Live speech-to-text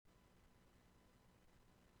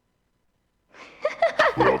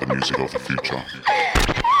music of the future.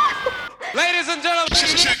 Ladies and gentlemen,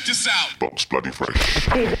 check this out. Box bloody fresh.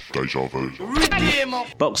 Deja vu.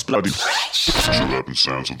 Box bloody fresh. True urban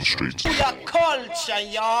sounds of the streets. Your culture,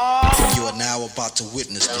 y'all. You are now about to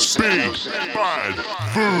witness the big bad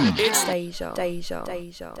food. It's Deja. Deja.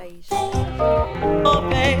 Oh,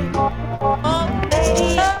 babe. Oh,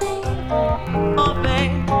 babe. Oh,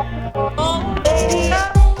 babe. Oh, babe.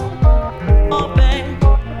 Oh, babe.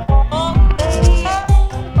 Oh, babe.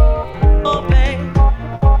 Oh, babe.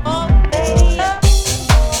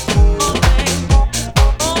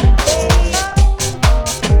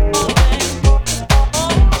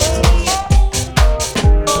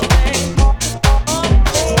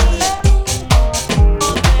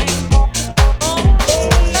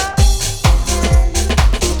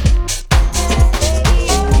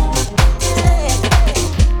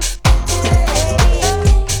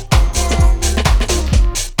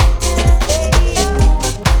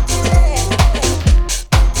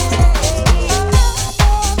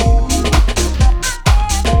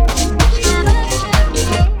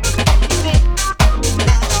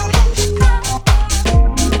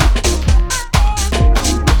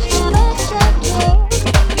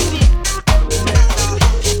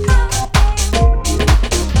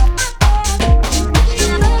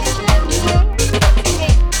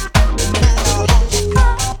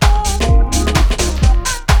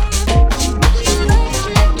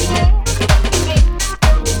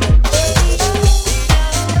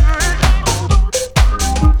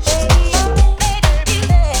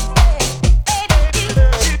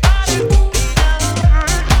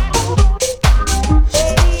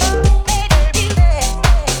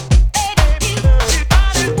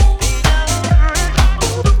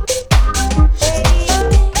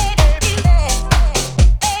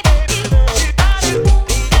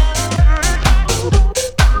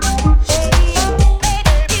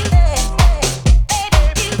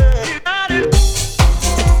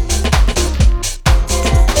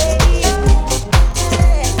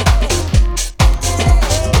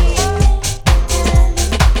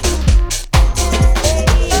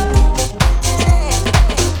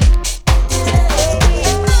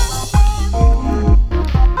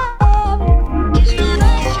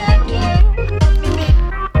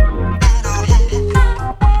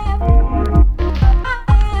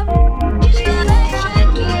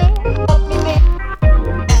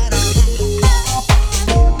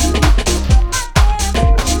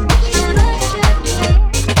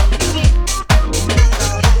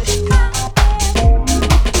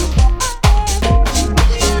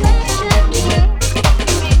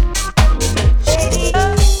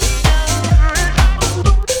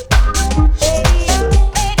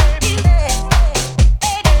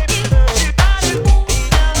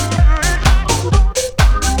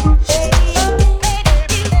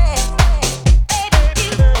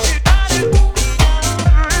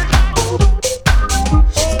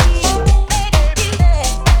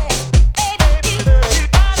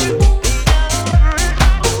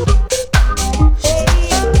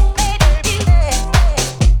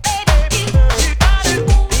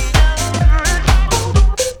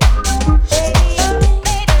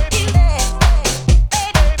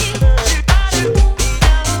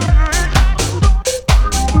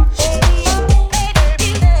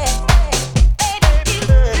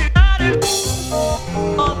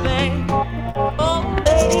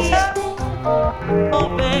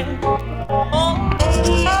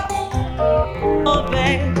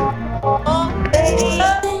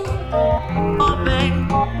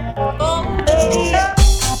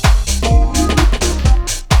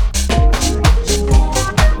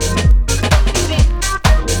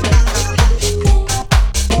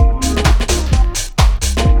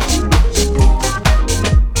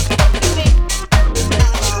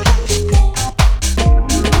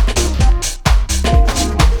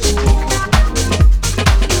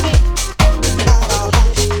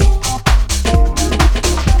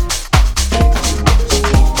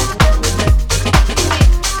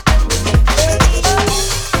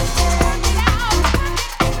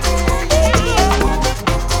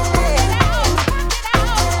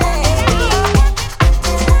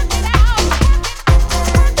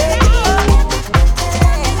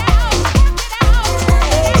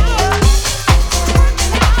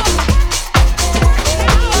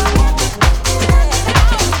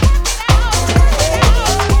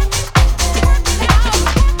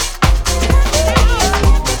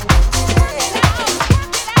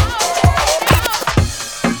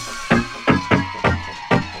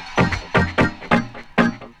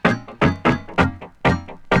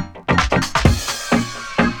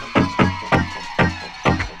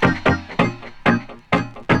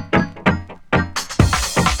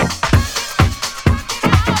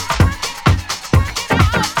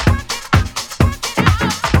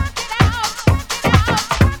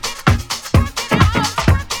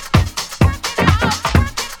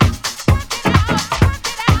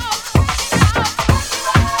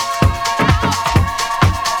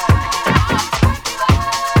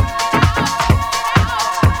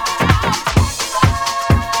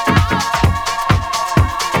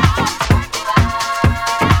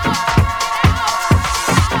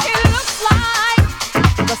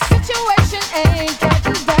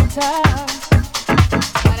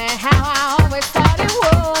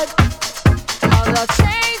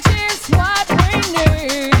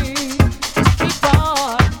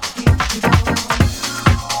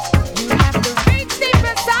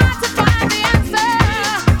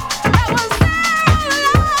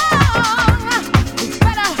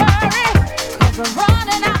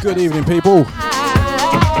 Good evening, people.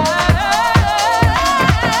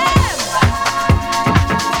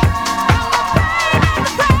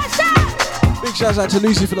 Big shout out to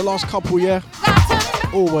Lucy for the last couple, yeah.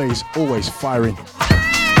 Always firing.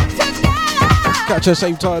 Catch her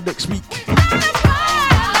same time next week.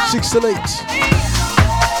 6 till 8.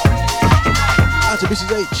 Out to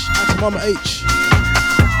Mrs. H. Out to Mama H.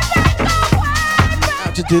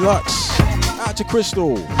 Out to Deluxe. Out to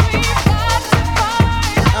Crystal.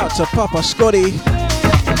 Out to Papa Scotty.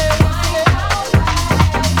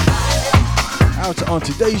 Out to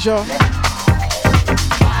Auntie Deja.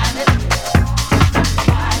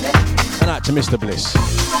 And out to Mr. Bliss.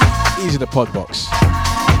 Easy the pod box.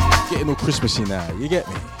 Getting all Christmassy now, you get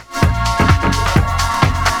me?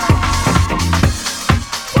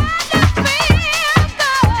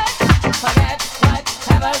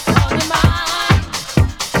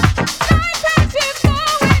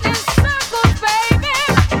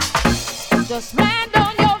 Just land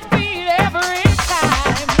on your feet every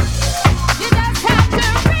time. You just have to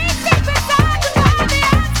reach deep inside to find the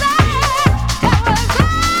answer. That was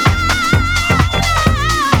all.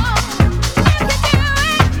 You can do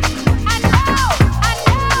it. I know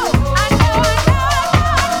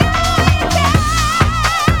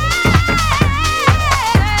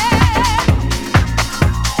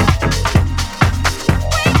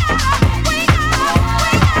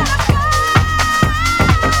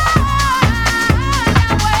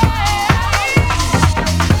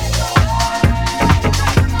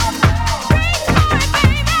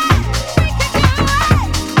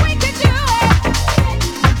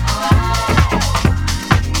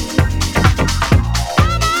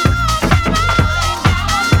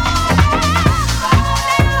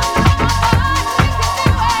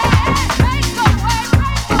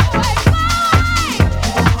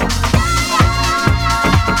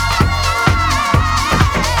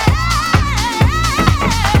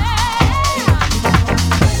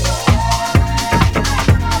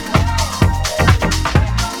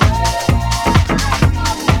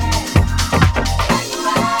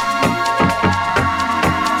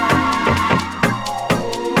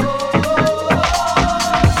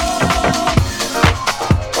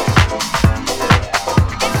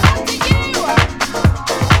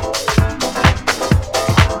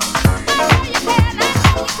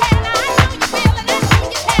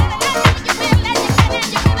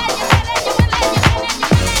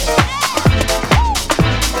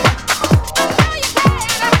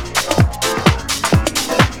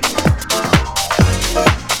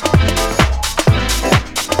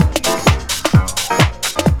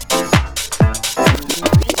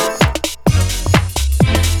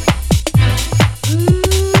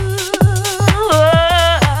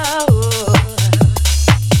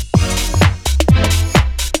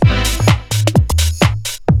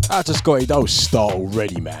Out to Scotty, that was star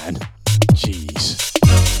already, man. Jeez.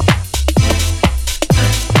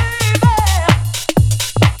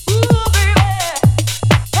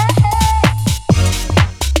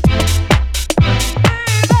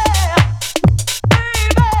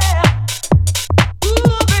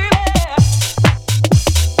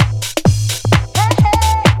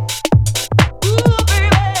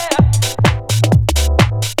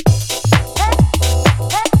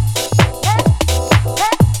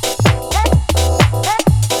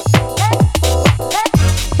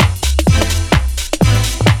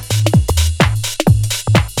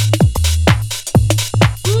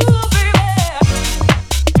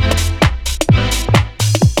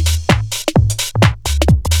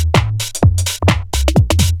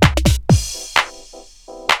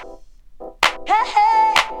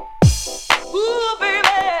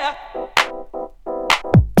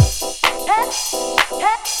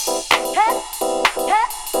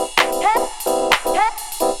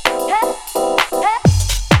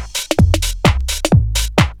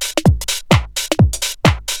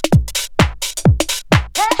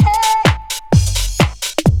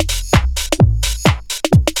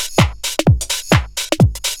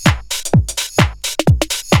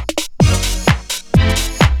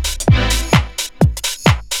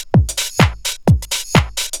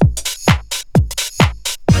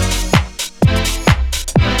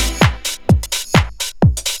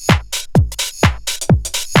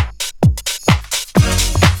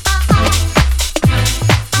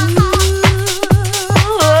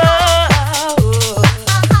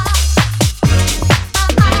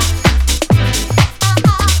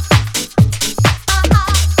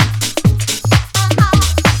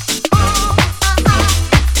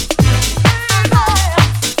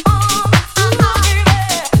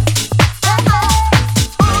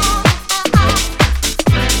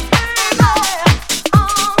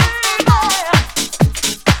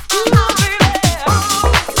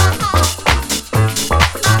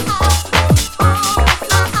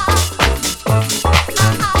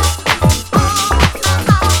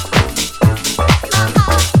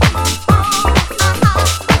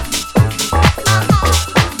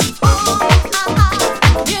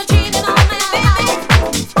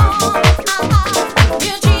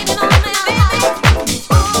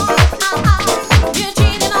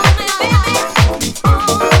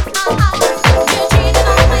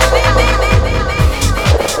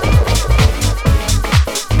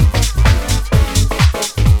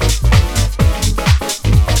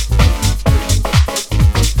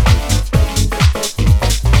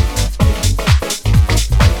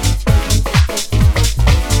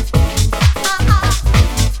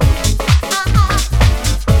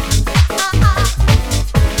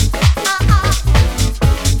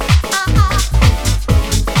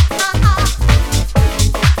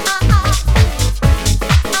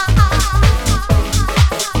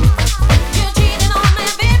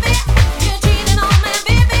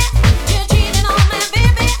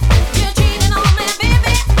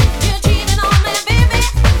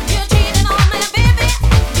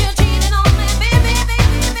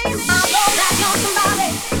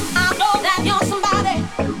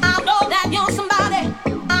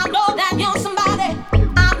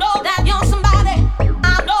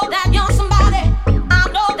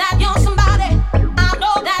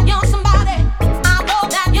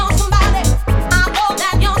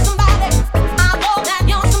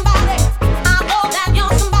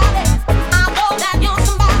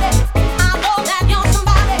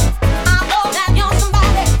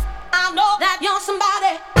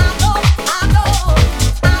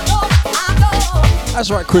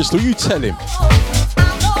 right, Crystal, you tell him.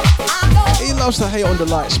 He loves to hate on the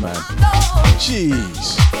lights, man.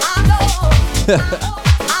 Jeez.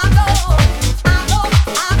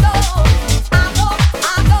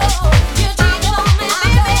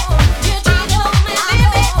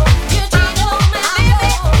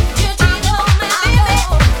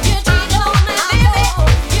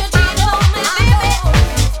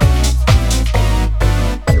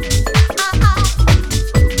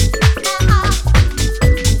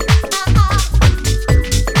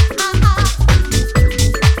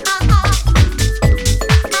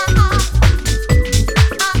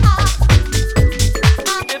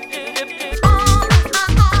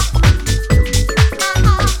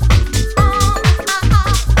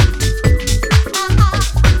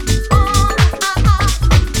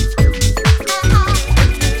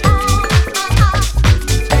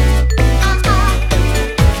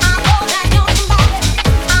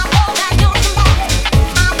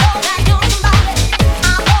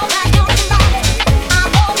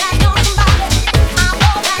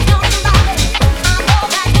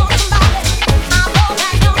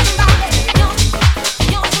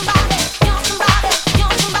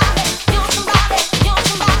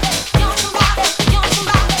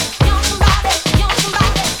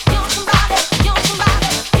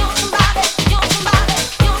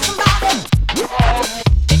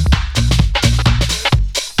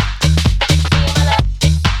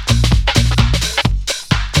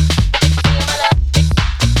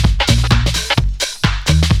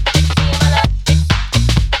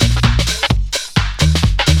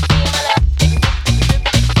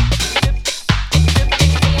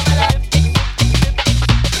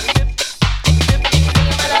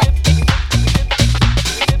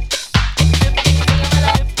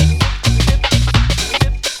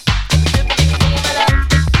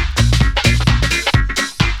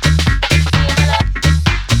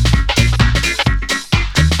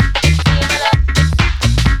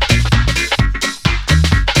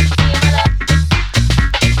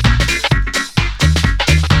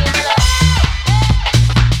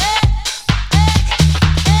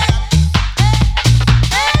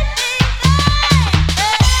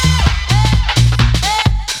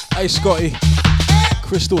 Hey Scotty,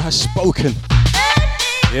 Crystal has spoken.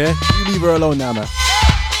 Yeah, you leave her alone now, man.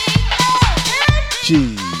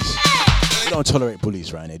 Jeez, we don't tolerate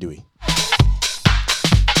bullies around here, do we?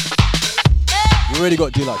 We already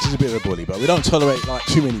got Deluxe, he's a bit of a bully, but we don't tolerate like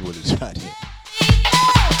too many bullies around here.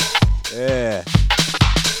 Yeah.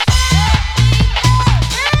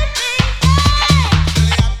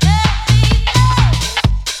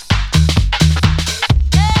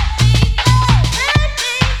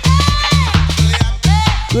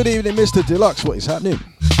 Good evening, Mr. Deluxe. What is happening?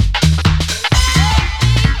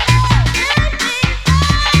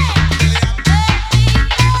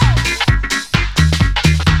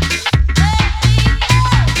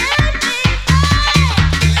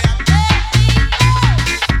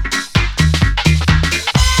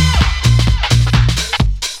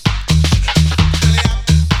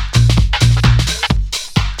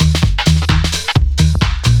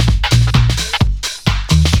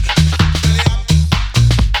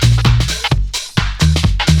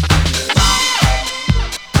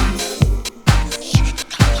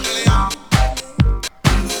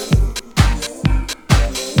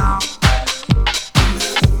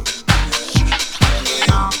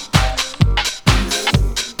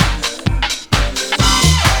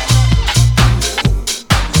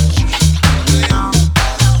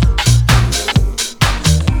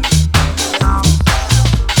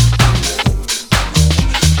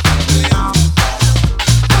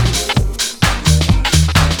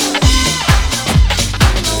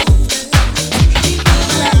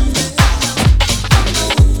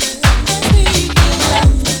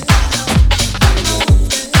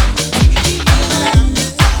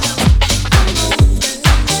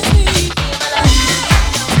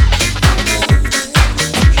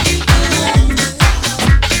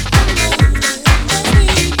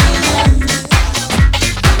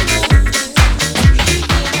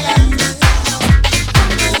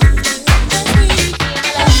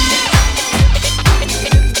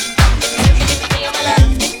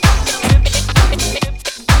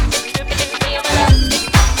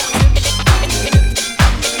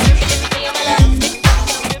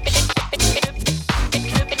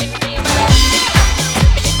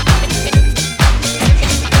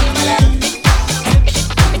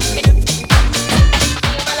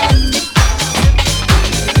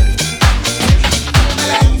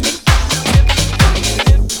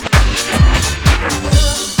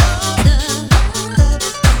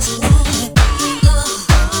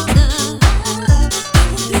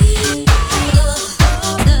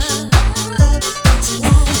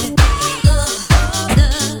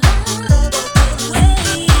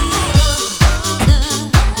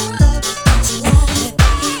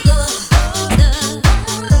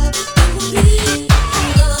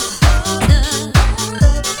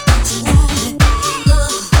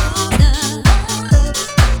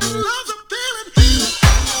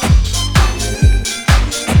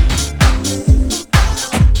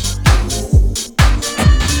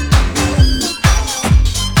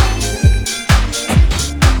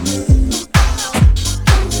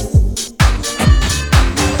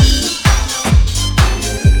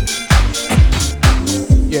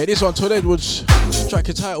 this one, Todd Edwards, track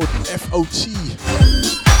entitled FOT.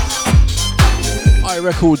 I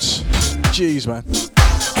Records. Jeez, man.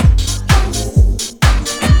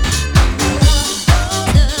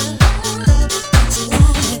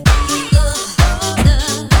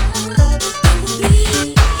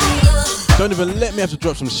 Don't even let me have to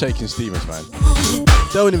drop some Shaking Stevens, man.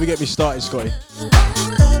 Don't even get me started, Scotty.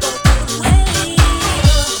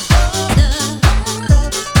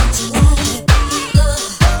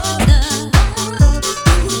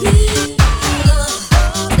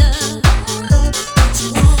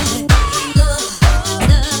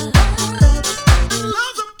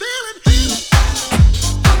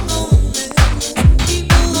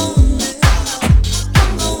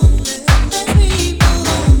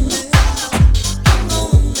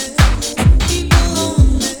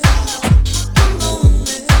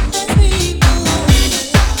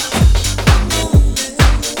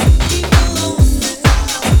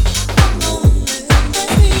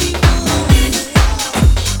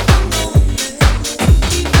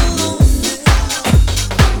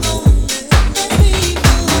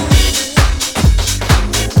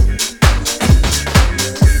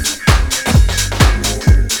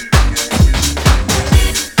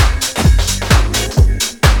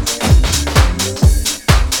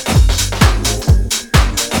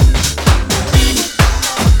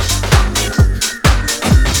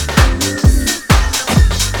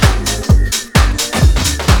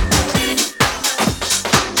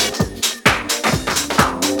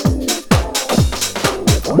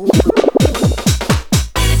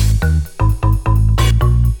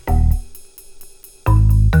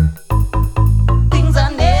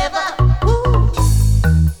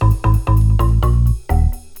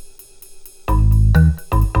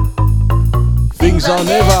 Things are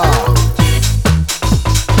never.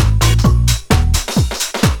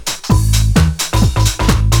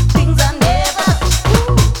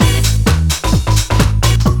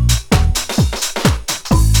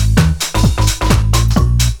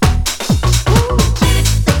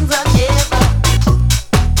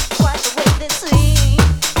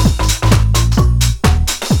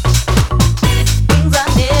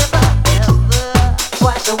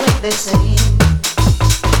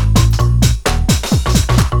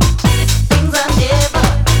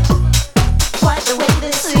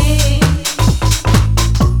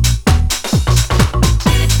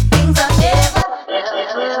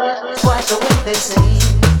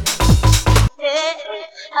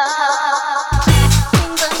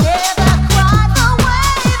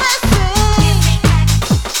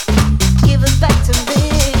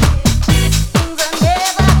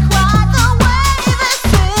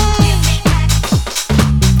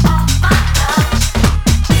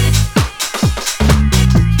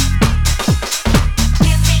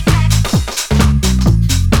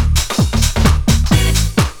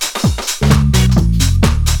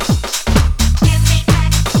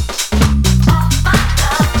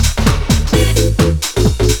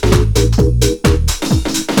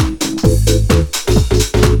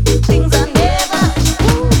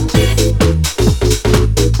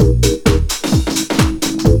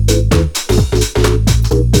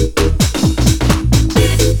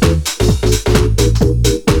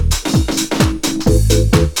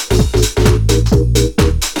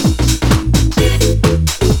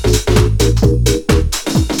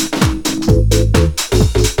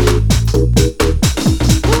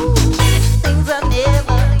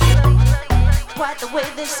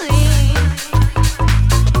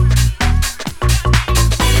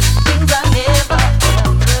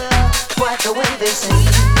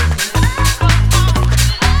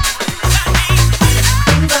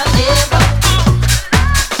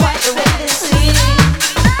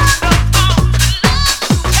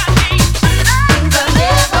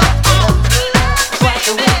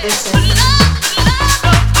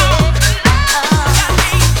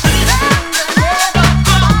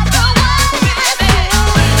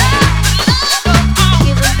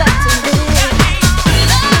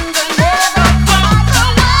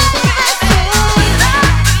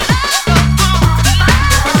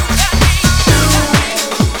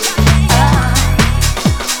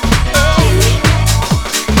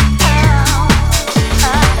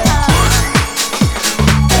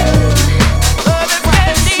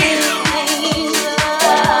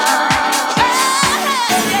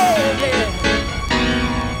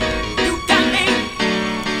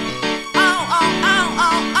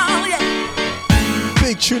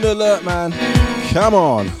 Tune alert, man. Come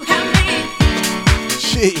on.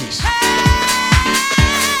 Jeez.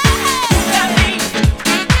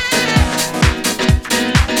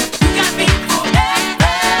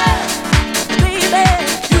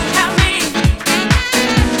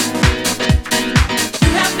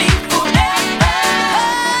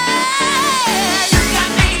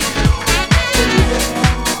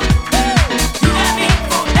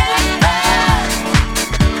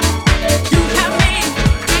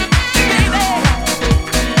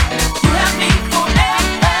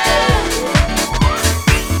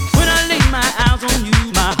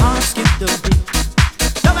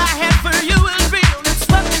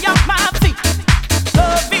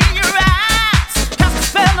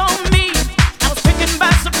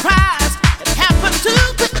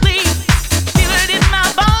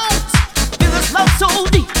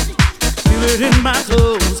 in my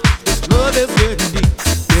toes. This love is getting deep,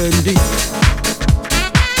 getting deep.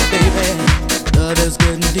 Baby, love is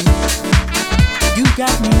getting deep. You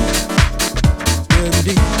got me getting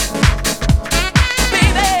deep.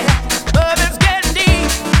 Baby, love is getting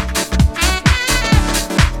deep.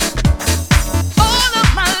 All of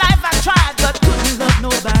my life I tried but couldn't love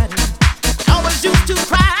nobody. I always used to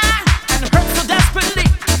cry and hurt so desperately.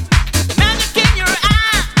 Magic in your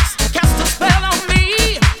eyes cast a spell on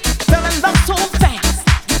me. Fell in love so fast,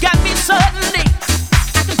 you got me suddenly.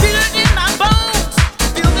 I can feel it in my bones,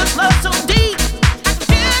 feel this love so deep. I can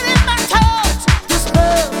feel it in my toes. This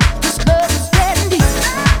love is getting deep.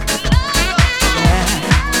 Yeah,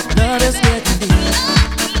 love is getting deep.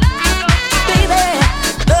 Baby,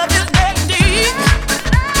 love is getting deep.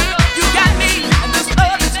 You got me, and this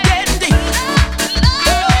love is getting deep.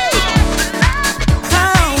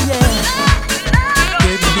 Oh yeah,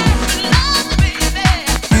 getting deep.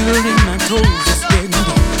 Feel it in my toes, it's getting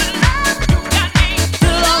deep.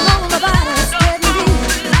 Feel all over my body, it's getting deep.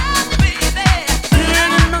 Feel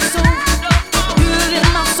it in my soul, feel it in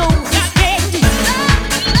my soul, it's getting deep.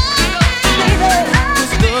 Baby,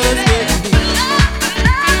 this love is getting deep.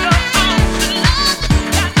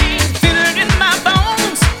 Feel it in my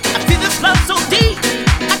bones, I feel this love so deep.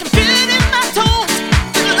 I can feel it in my toes.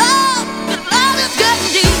 The love is getting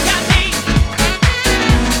deep. Got me,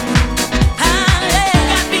 yeah,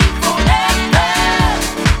 got me forever,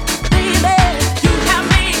 baby. You got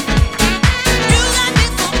me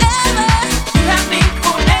forever. You got me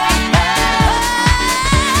forever.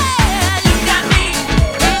 You got me,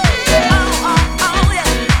 oh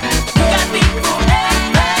yeah. You got me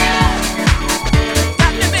forever.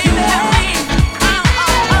 Got me, baby, got me,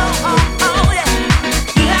 oh yeah.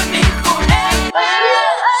 You got me forever.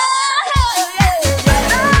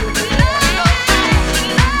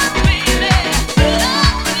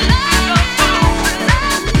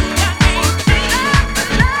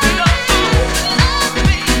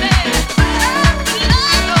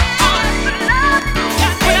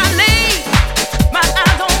 When I lay my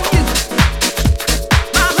eyes on you,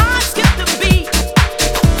 my heart skipped a beat.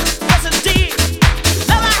 Yes, it did.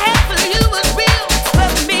 Love I had for you was real.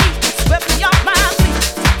 Swept me off my feet.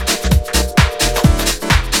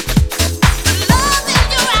 The love in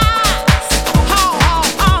your eyes,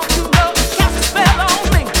 you know, cast a spell on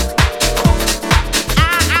me.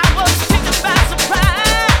 I was taken by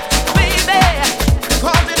surprise, baby,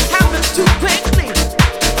 'cause it happened too quickly.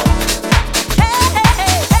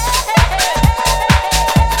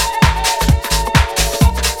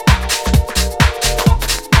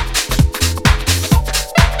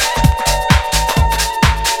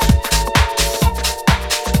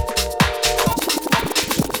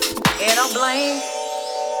 In a blink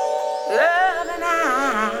of an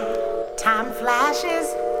eye, time flashes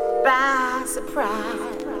by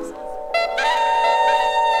surprise.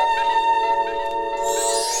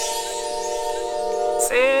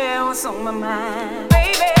 Say what's on my mind,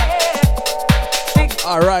 baby.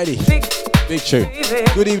 Alrighty, big tune.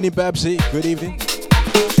 Good evening, Babsy. Good evening.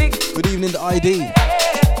 Good evening, the ID.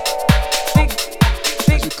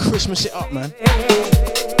 As we Christmas it up, man.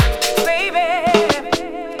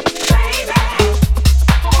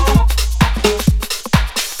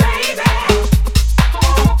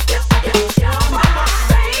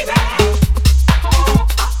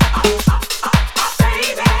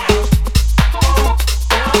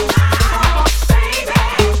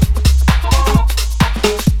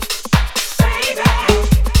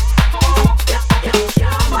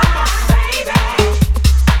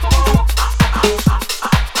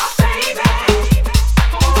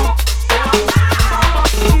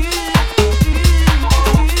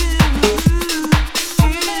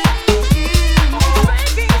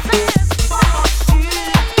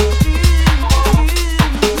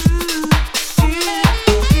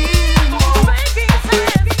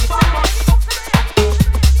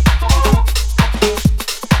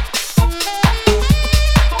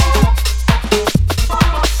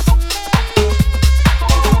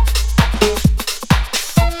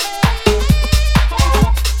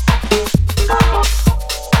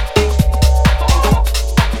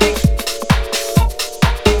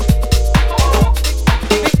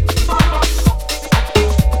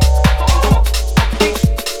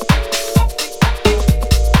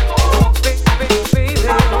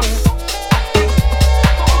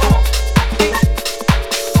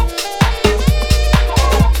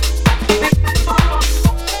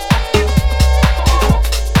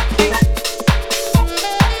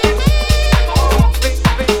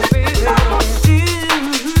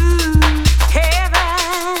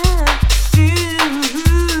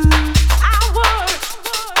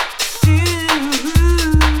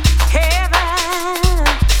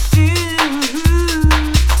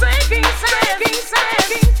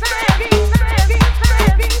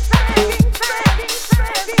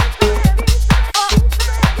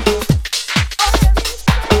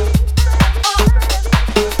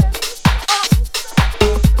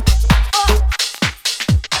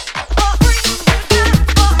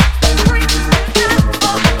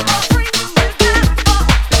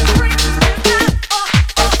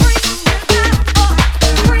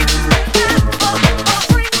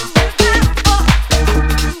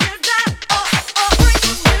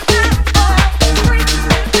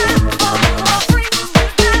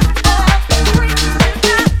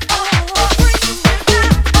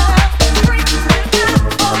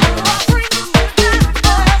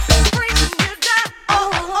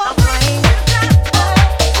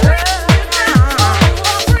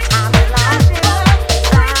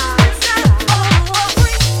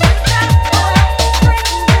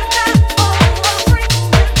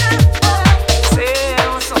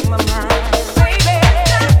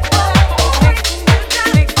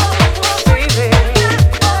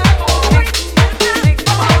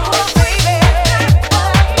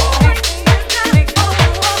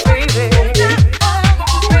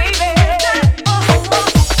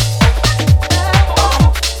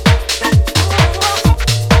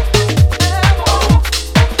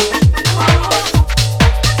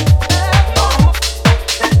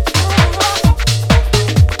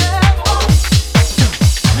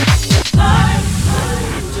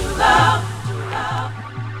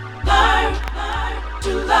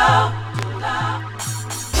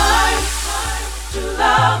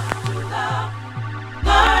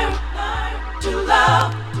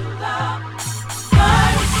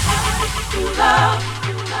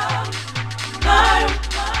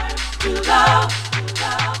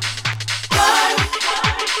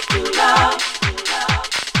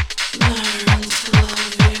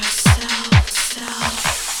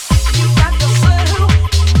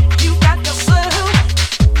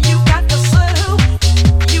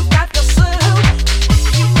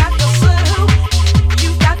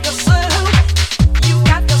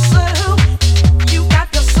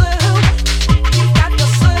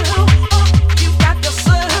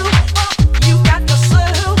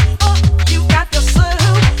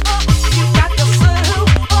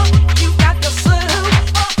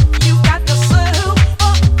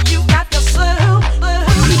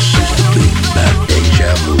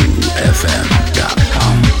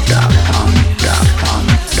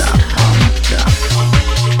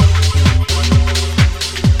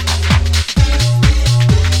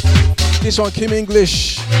 this one, Kim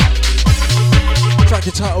English. Track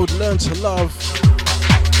entitled Learn to Love.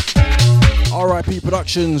 RIP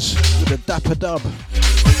Productions with a Dapper Dub.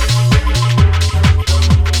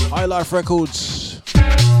 High Life Records.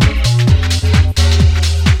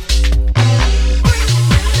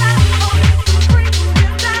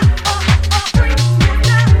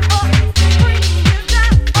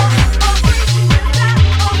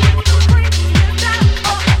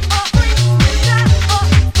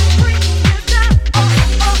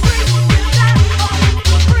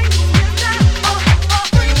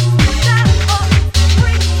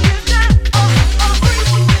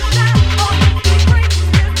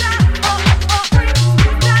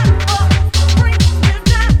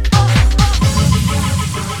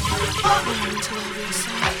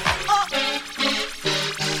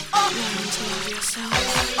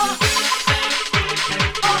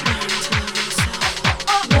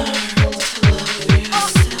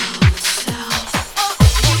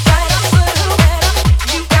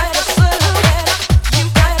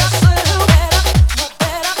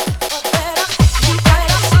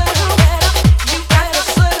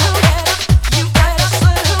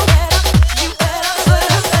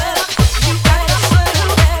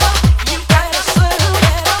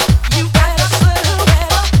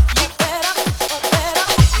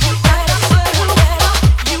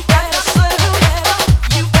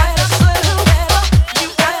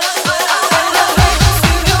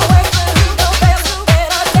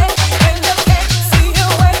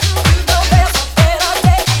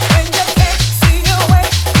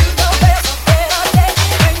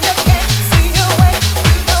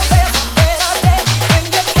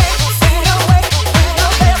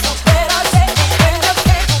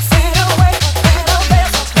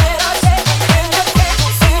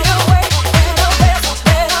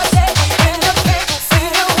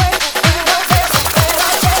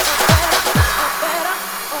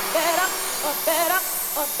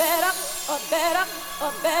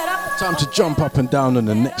 Time to jump up and down on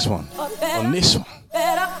the next one. On this one.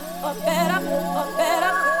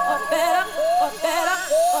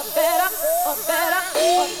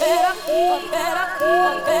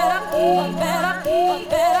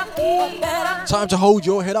 Time to hold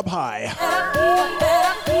your head up high.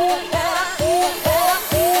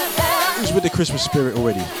 Who's with the Christmas spirit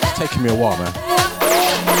already? It's taking me a while, man.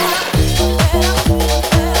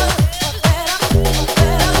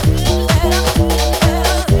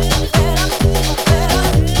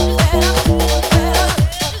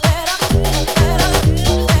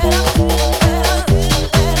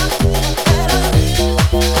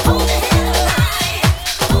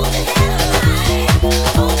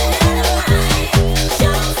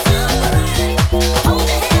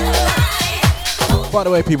 By the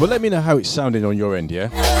way, people, let me know how it's sounding on your end, yeah?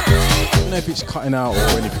 I don't know if it's cutting out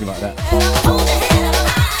or anything like that.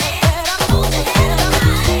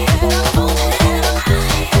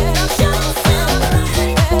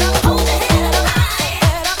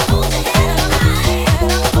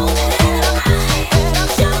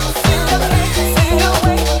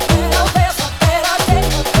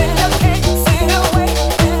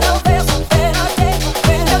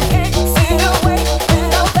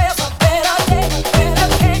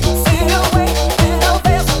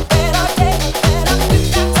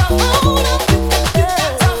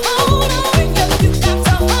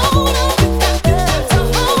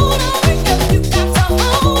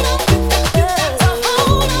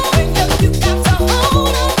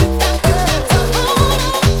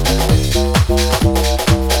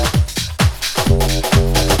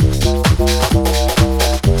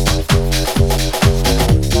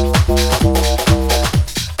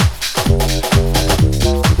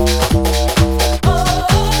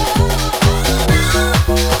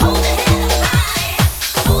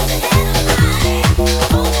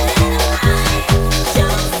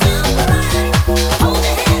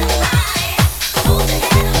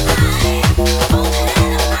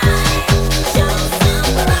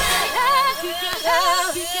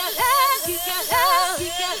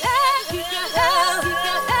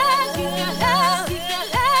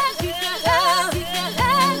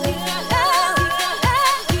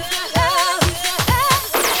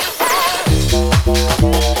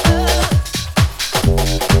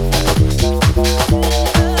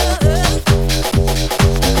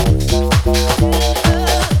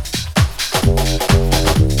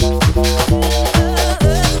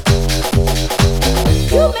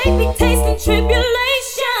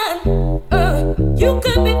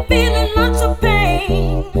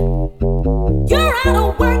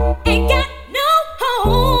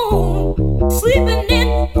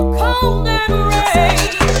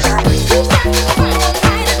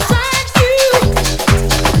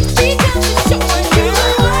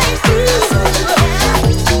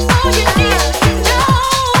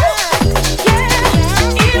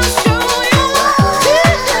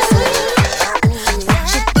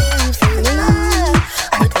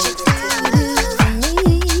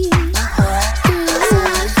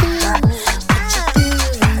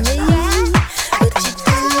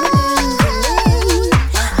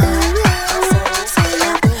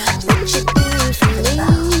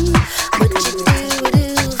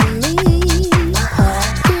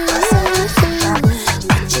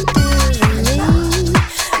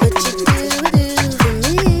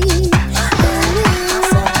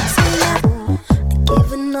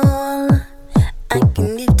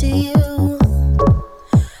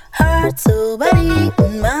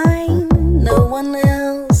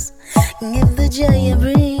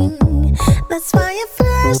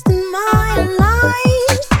 rest of my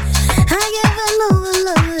life. I give her all the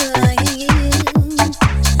love that I can give.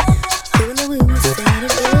 Only we will stay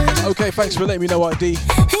together. Okay, thanks for letting me know what I do. Ain't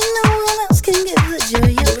no one else can give the joy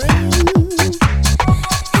you bring.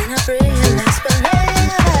 And I pray it lasts forever.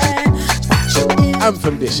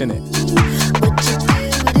 Anthem this, innit? What you do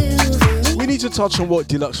for me. We need to touch on what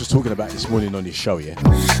Deluxe was talking about this morning on his show, yeah?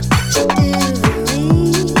 What you do for me.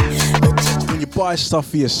 When you buy stuff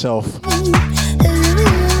for yourself, and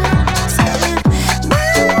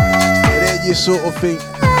then you sort of think,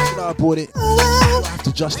 you know, I bought it, I have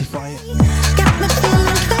to justify it.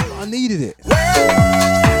 I needed it.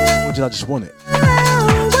 Or did I just want it?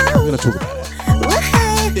 We're going to talk about that.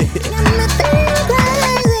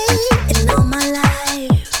 In all my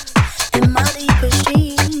life, in my deepest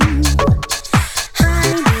dreams, I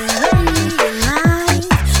never realized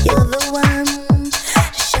you're the one to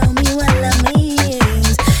show me what love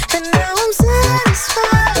means. And now I'm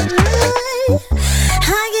satisfied.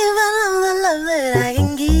 I give out all the love that I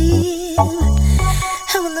can give.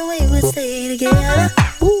 How will the way we stay together?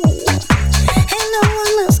 Ooh. Ain't no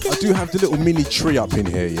one else can. I do have the little mini tree up in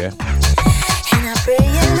here, yeah? And I pray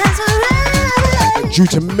it lasts forever. Due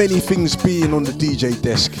to many things being on the DJ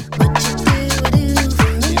desk,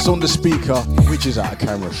 it's on the speaker, which is at a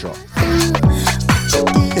camera shot.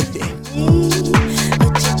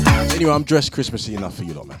 Anyway, I'm dressed Christmassy enough for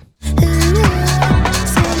you lot, man.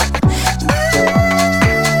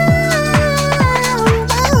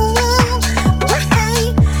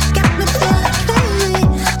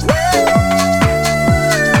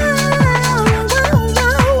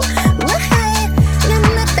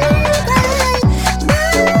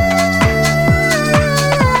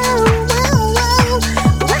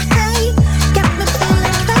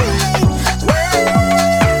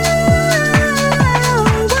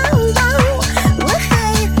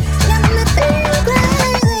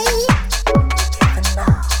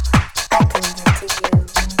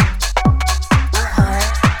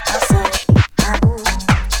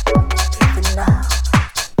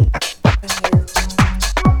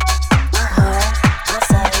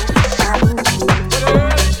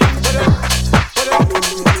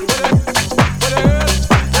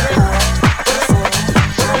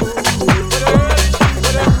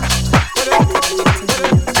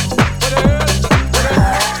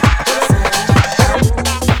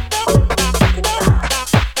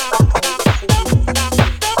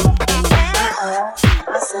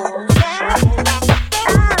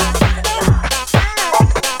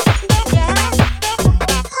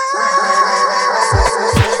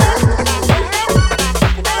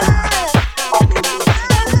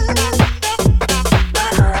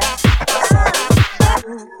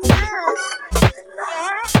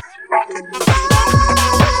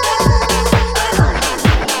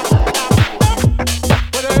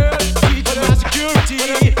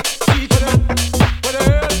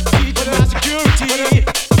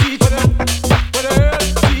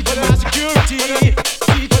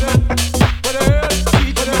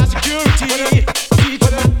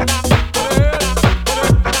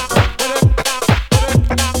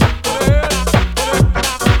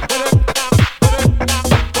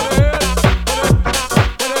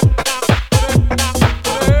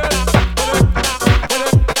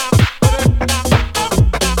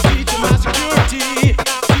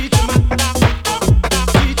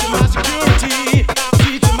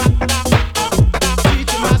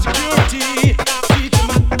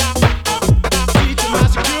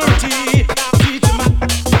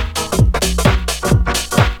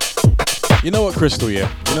 Crystal, yeah.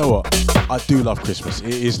 You know what? I do love Christmas.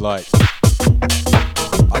 It is like,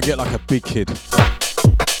 I get like a big kid.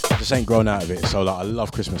 I just ain't grown out of it. So like, I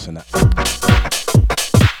love Christmas and that.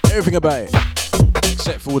 Everything about it.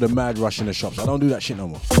 Except for all the mad rush in the shops. I don't do that shit no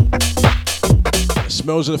more. The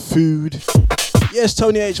smells of the food. Yes,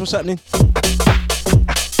 Tony H, what's happening?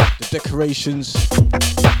 The decorations.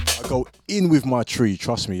 I go in with my tree,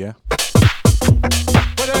 trust me, yeah?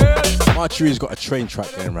 My tree's got a train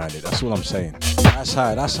track going around it, that's all I'm saying. That's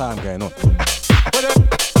how I'm going on.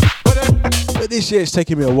 But this year it's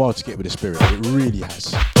taken me a while to get with the spirit, it really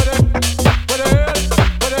has.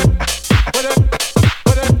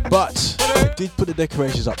 But I did put the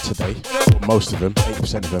decorations up today, most of them,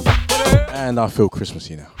 80% of them, and I feel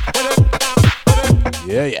Christmassy now.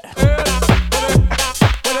 Yeah.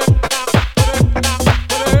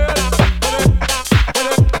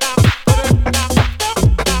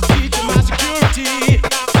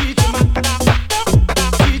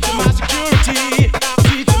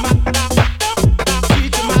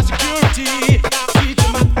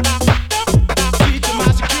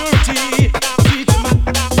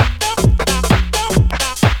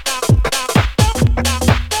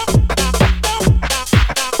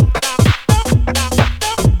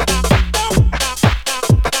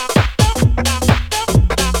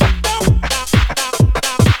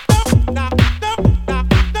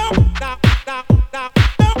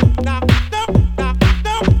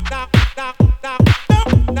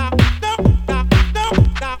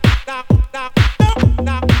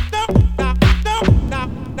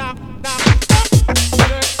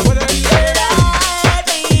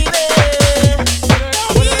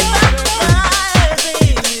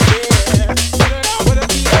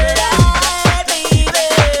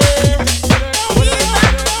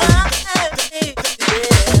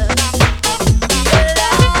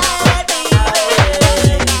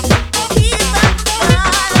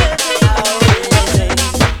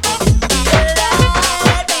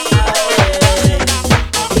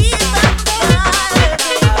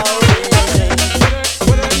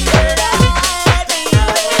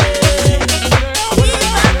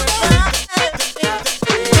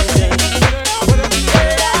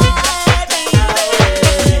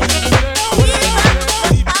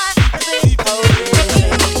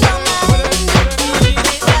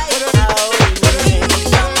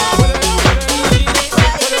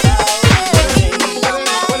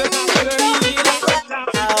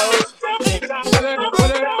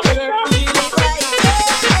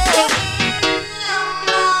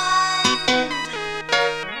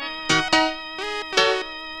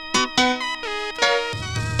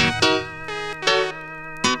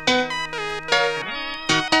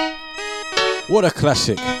 What a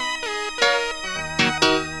classic. Can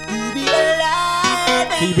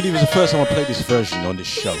you believe it's the first time I played this version on this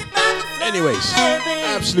show? Anyways,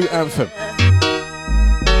 absolute anthem.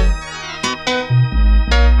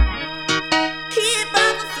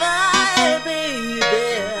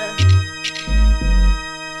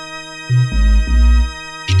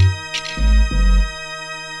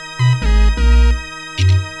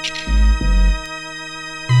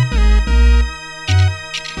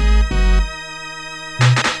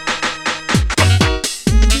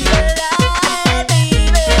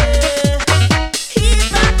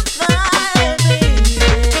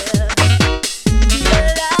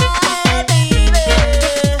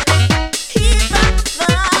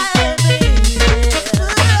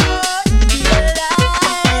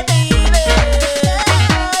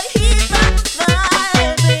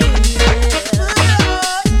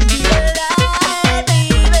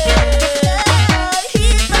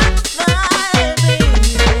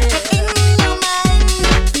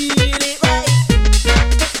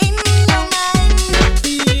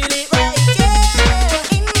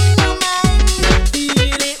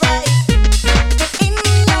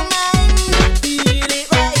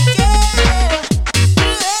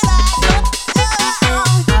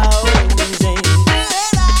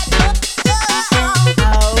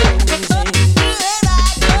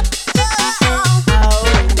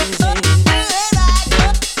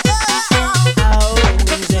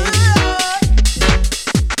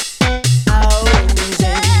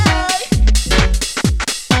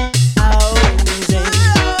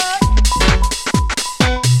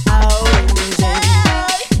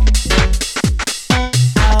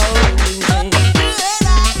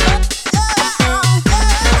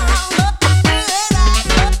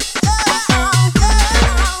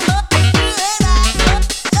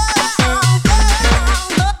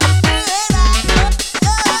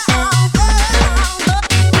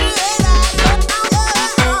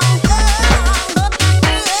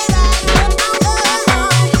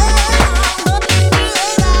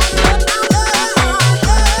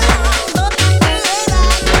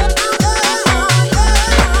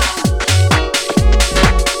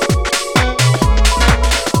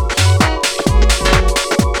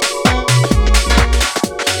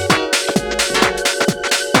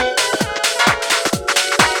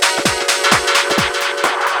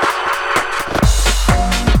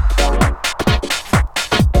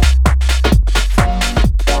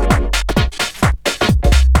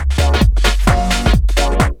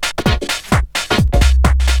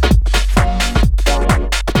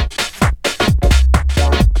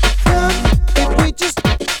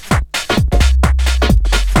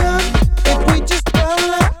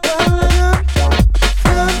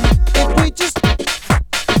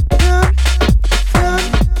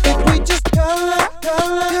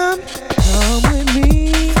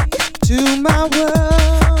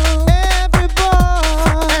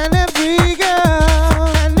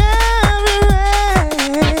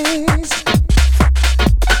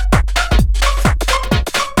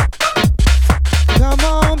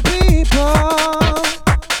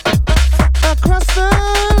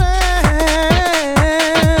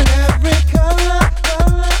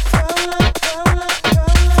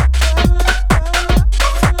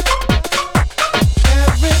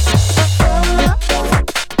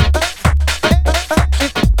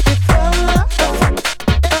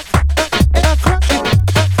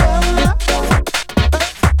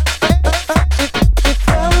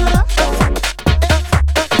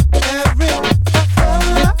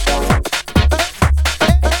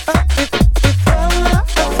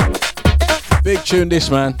 Tune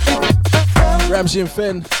this, man. Ramsey and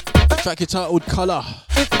Fenn, track entitled Colour.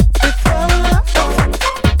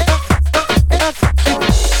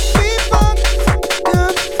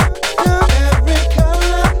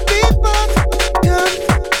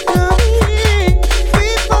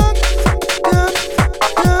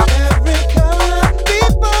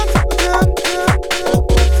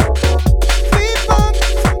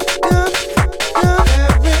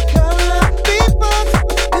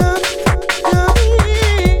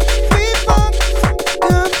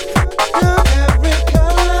 Every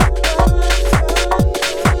color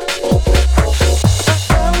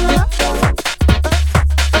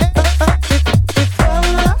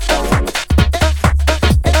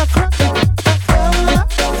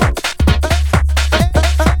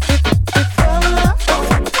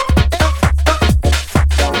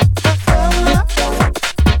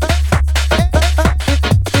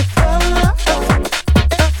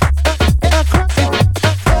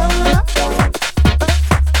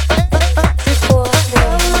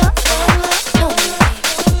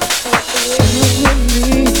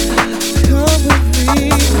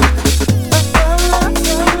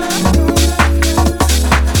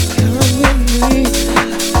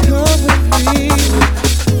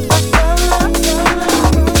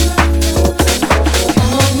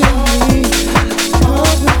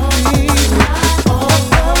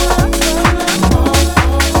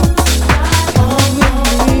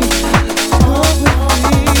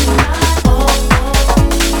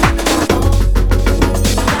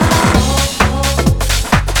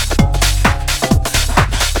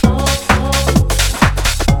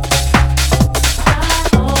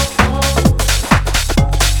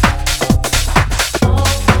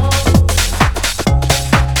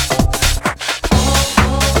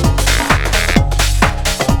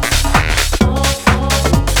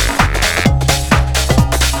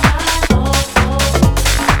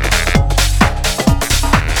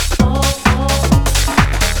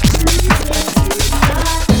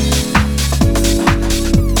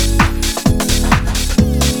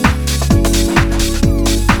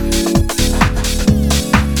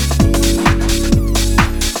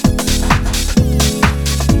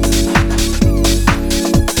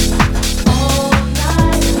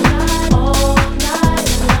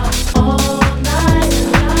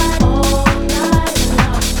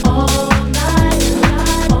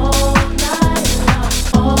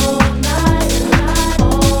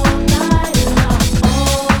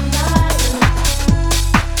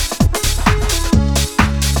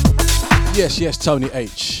Yes, Tony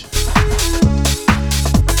H.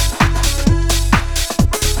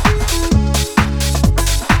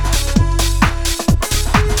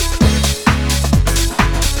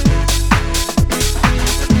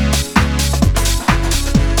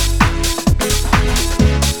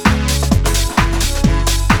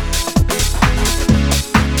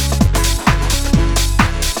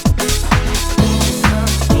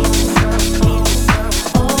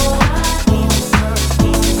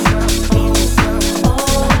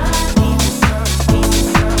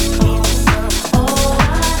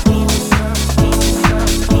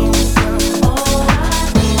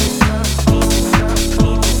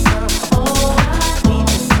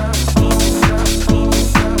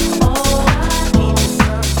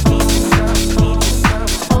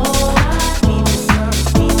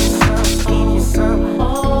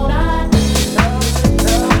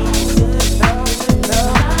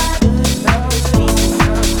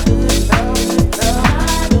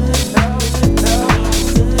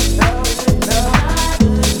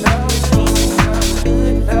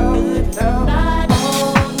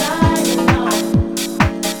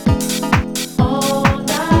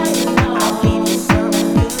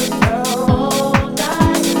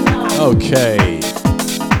 Okay.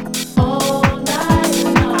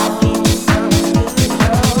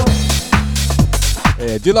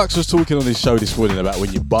 Yeah, Deluxe was talking on his show this morning about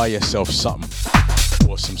when you buy yourself something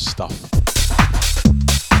or some stuff.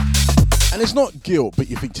 And it's not guilt, but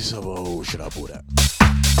you think to yourself, oh, should I have bought that?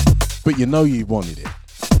 But you know you wanted it.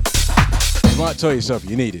 You might tell yourself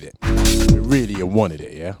you needed it. But really you wanted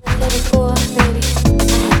it, yeah?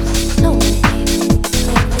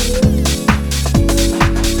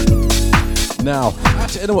 Now,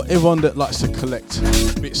 to everyone that likes to collect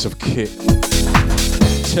bits of kit,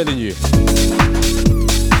 I'm telling you,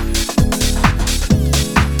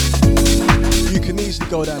 you can easily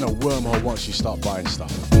go down a wormhole once you start buying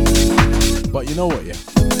stuff. But you know what, yeah?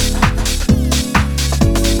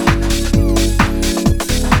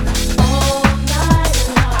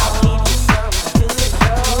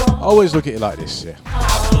 I always look at it like this, yeah.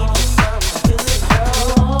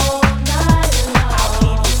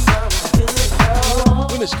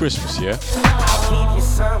 When it's Christmas, yeah,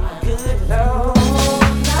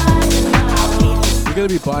 you're going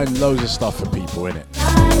to be buying loads of stuff for people, innit?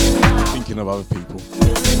 Thinking of other people.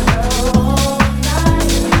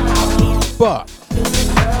 But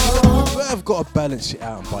you have got to balance it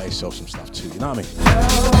out and buy yourself some stuff too, you know what I mean?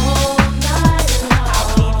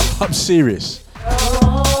 I'm serious.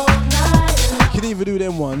 You can either do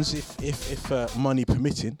them ones if money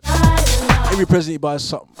permitting. Every present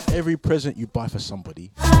you buy for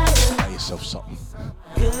somebody, buy yourself something.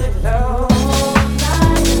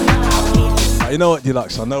 You know what,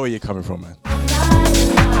 Deluxe? I know where you're coming from, man.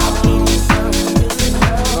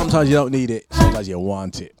 Sometimes you don't need it. Sometimes you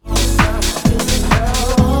want it.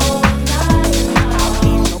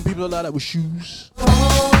 Some people are like that with shoes.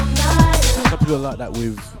 Some people are like that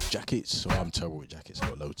with jackets. So I'm terrible with jackets. I've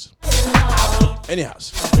got loads. Anyhow,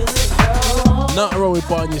 nothing wrong with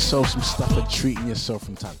buying yourself some stuff and treating yourself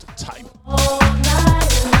from time to time.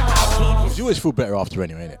 You always feel better after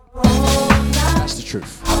anyway, innit? That's the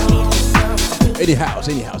truth. Anyhow.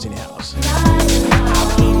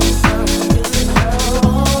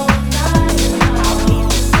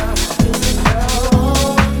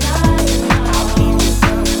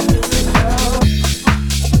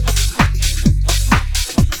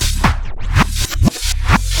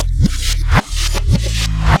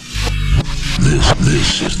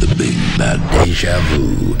 This is the Big Bad Deja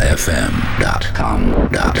Vu FM.com.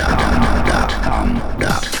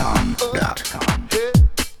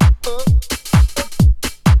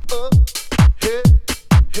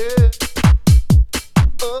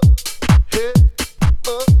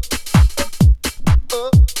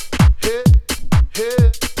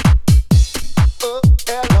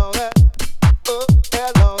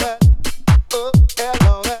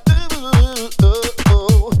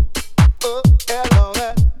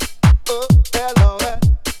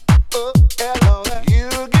 Oh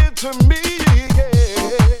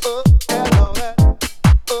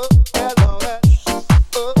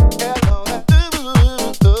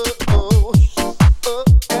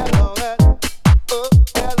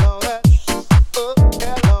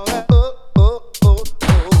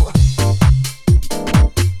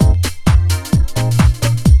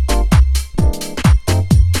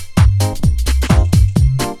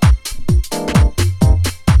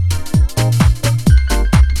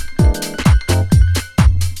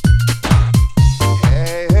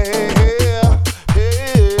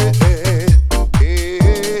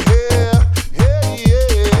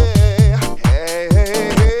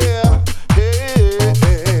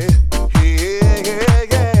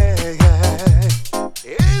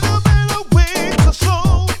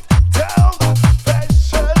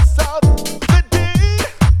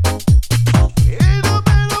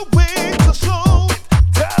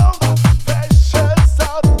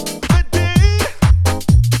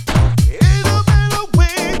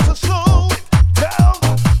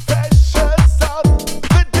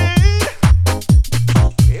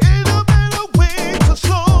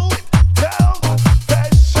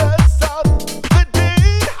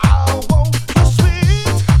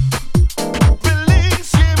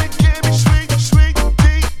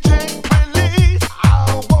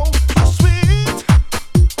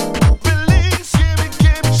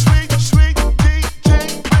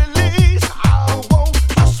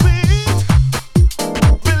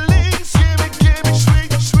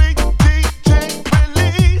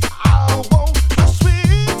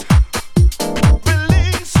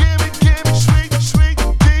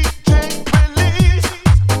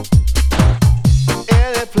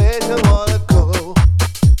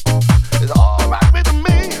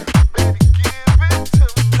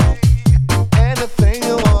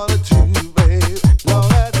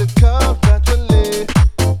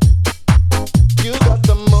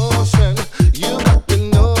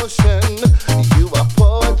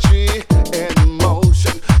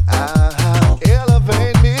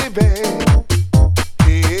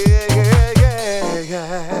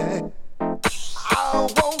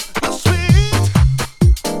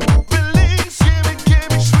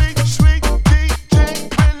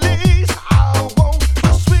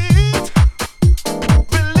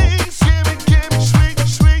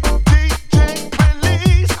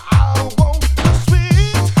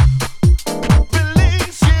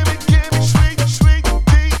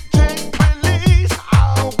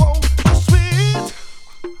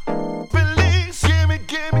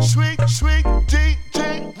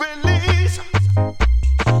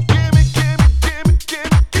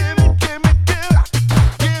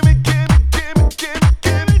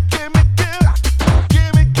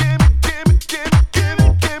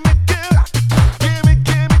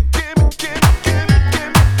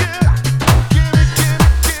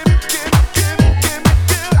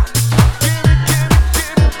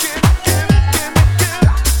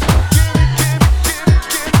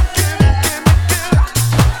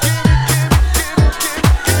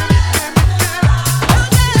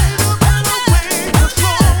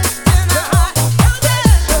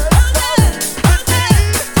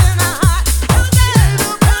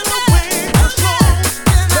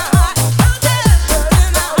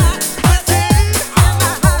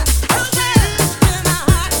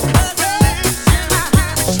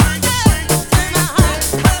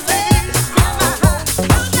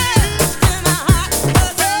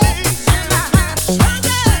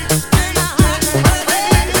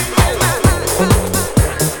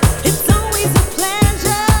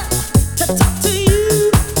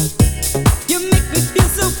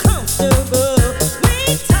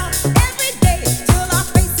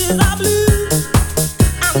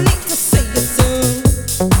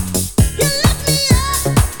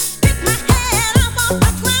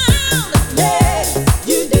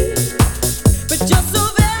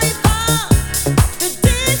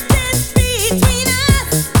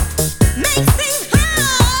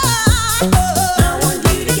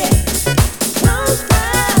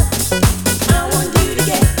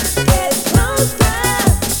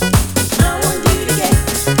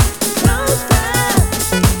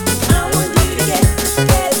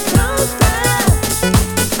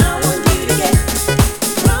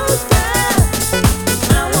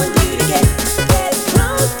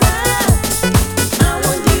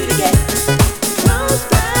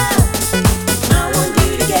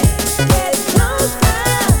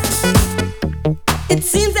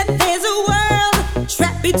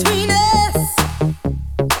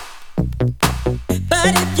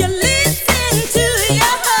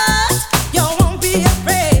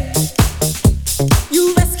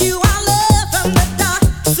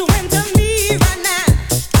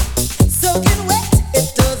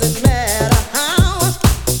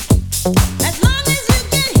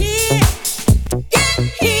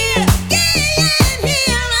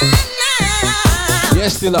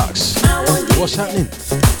Deluxe. What's happening?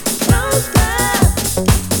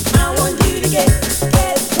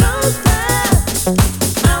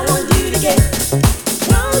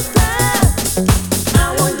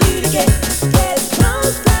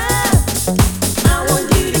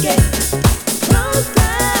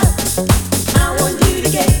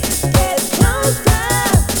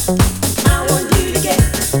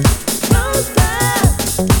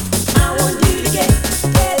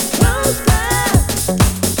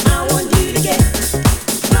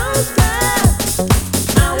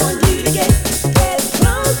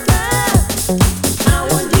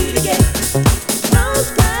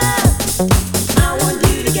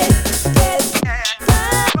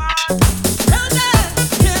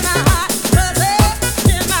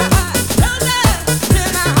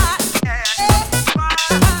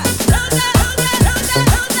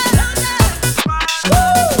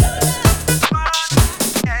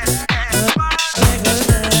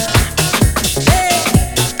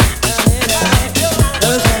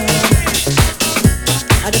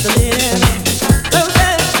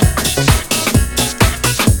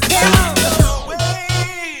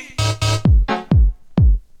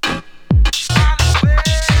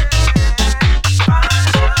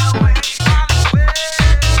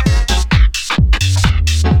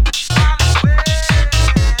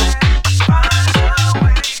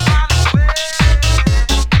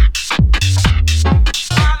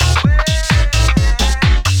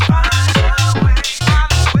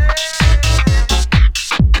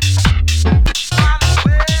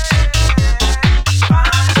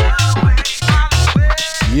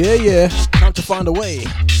 Yeah, time to find a way.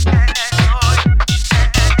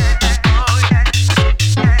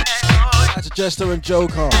 Out to Jester and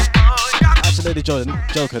Joker. Out to Lady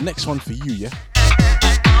Joker. Next one for you, yeah?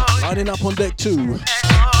 Lining up on deck 2. Some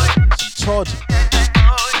Todd.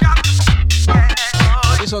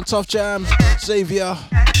 This on Tough Jam. Xavier.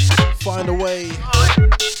 Find a Way.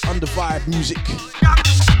 Under Vibe Music.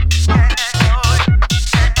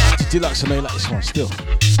 Out to Deluxe, I know you like this one still.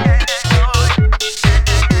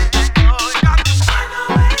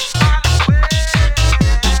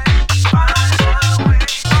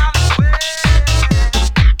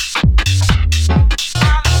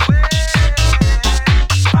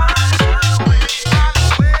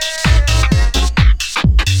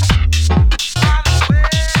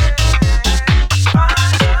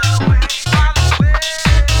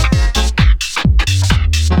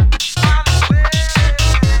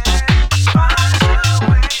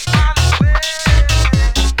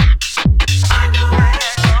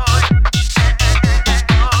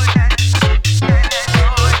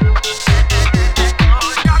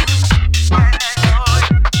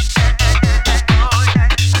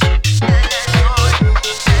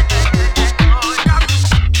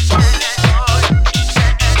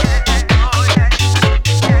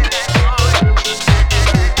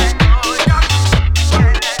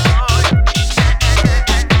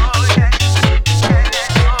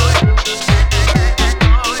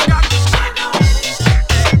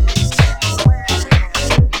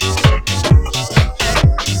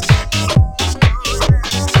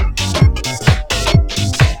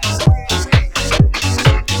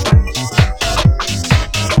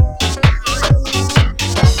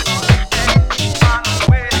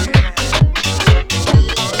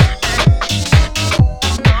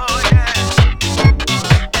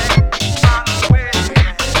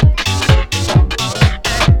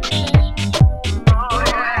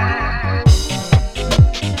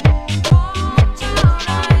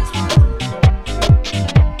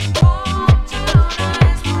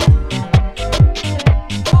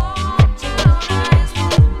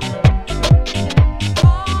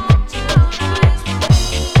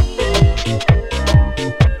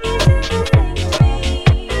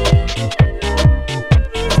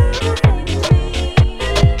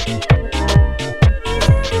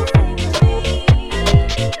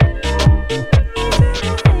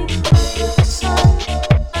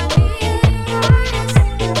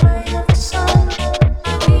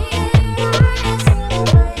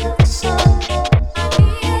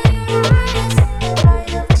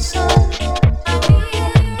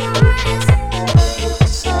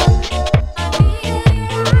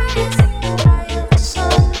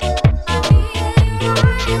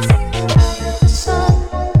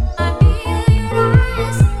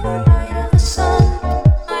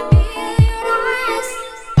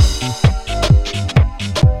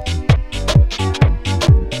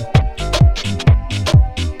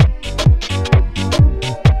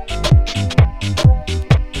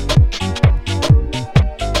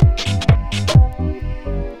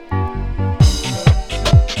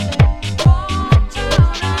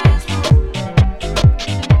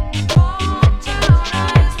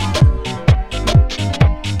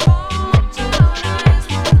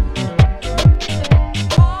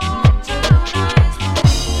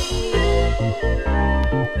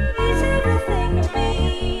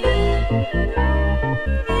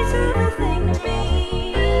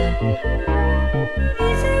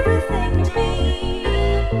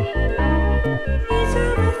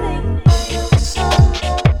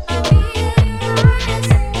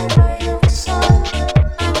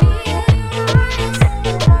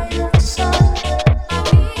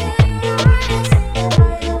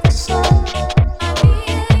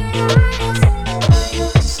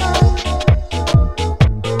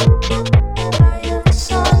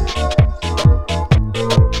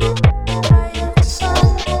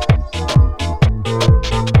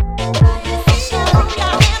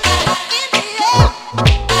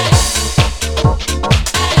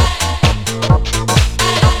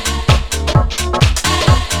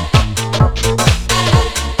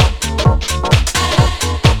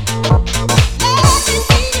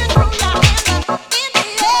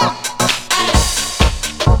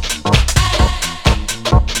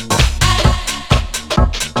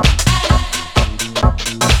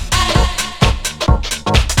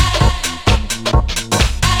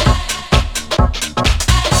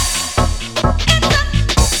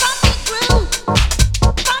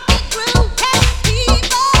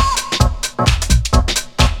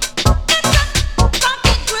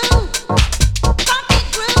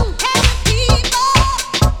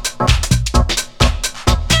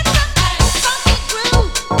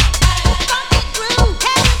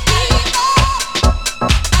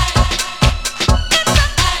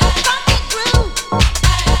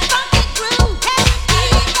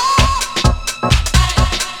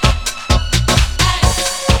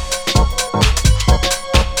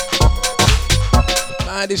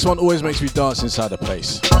 This one always makes me dance inside the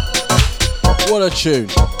place. What a tune.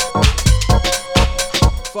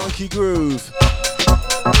 Funky groove.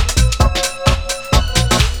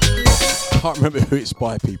 Can't remember who it's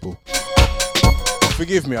by, people.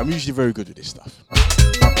 Forgive me, I'm usually very good at this stuff.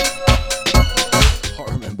 Can't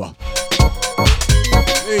remember.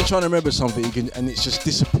 You're trying to remember something and it's just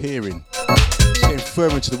disappearing. It's getting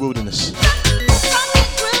further into the wilderness.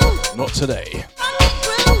 Not today.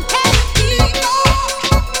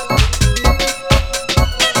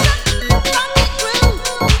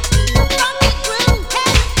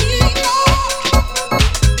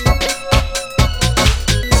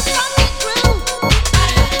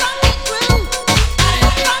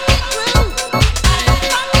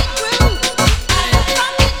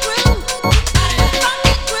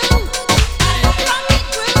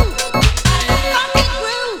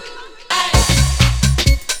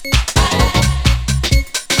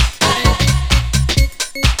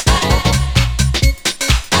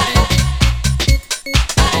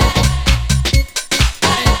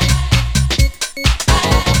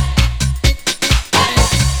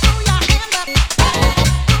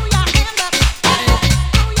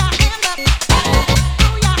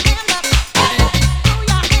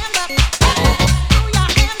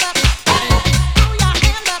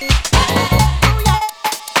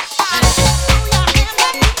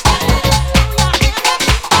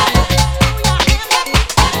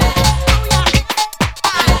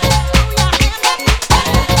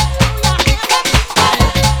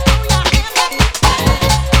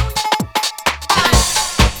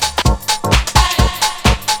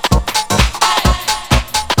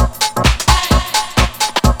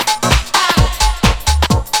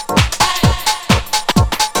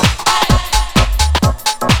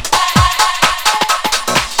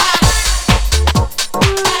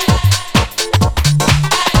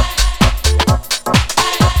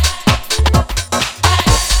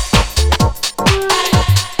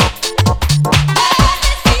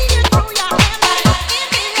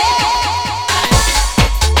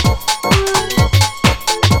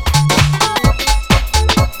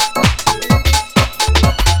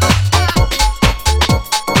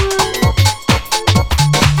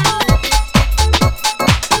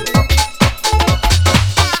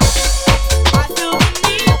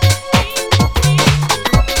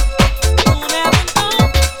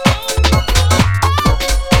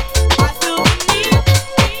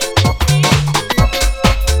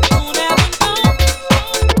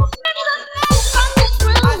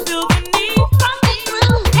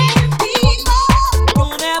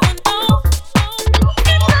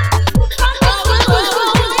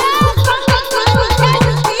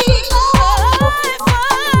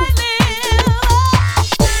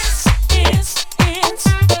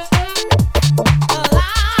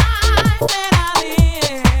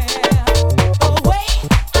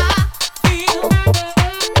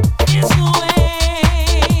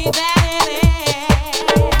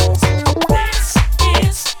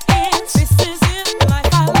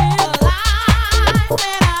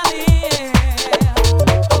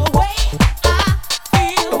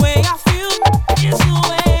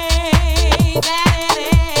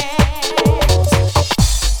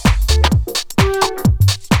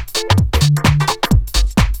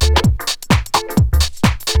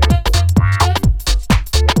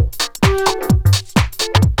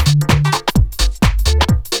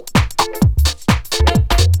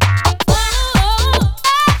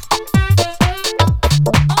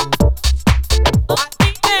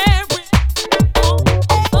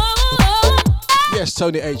 Yes,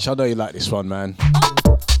 Tony H, I know you like this one, man.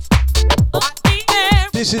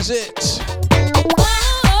 This is it.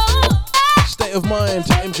 State of Mind,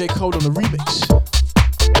 MJ Cole on the remix.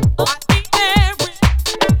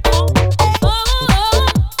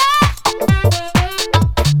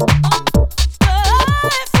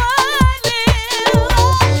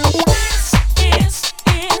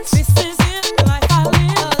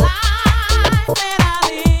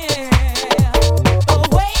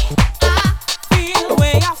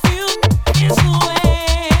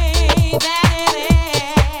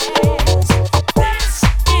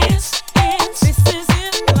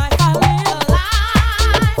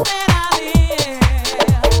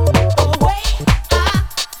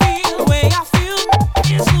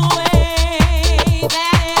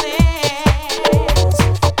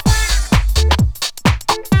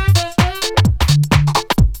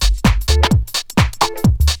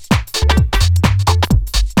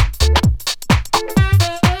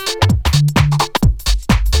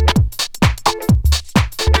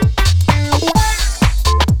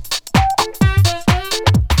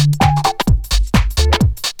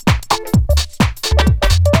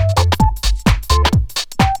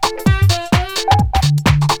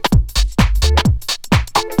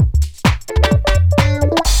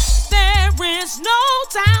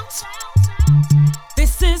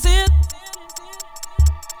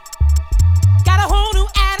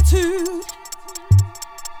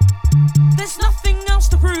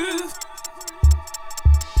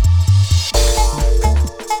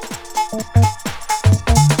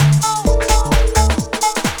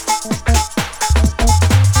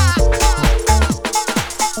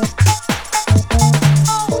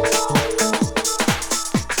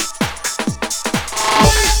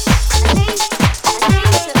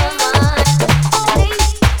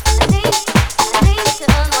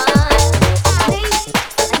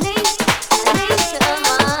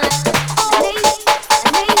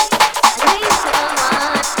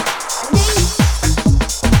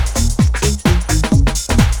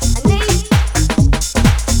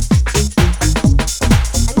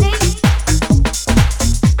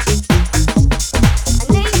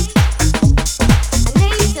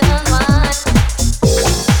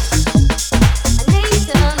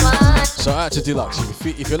 Deluxe,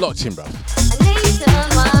 if you're locked in, bruv,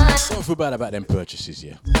 don't feel bad about them purchases,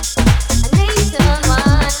 yeah?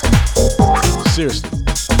 Seriously.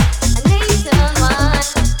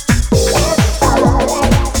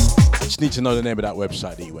 I just need to know the name of that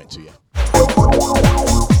website that you went to, yeah?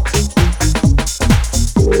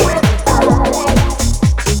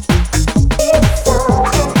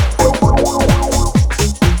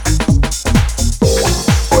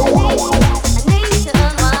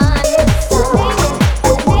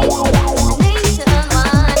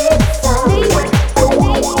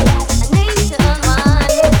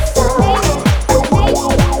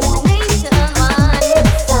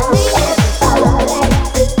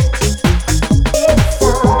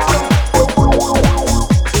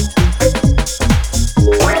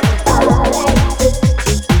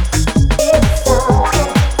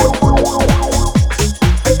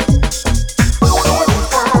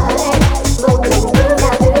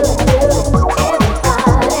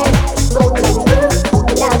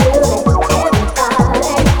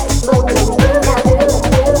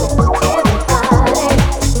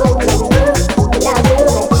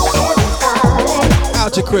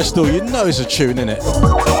 Crystal, you know it's a tune, innit?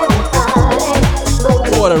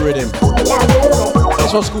 What a rhythm.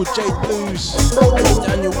 This one's called Jade Blues,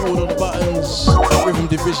 Daniel Ward on the buttons, Rhythm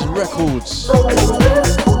Division Records.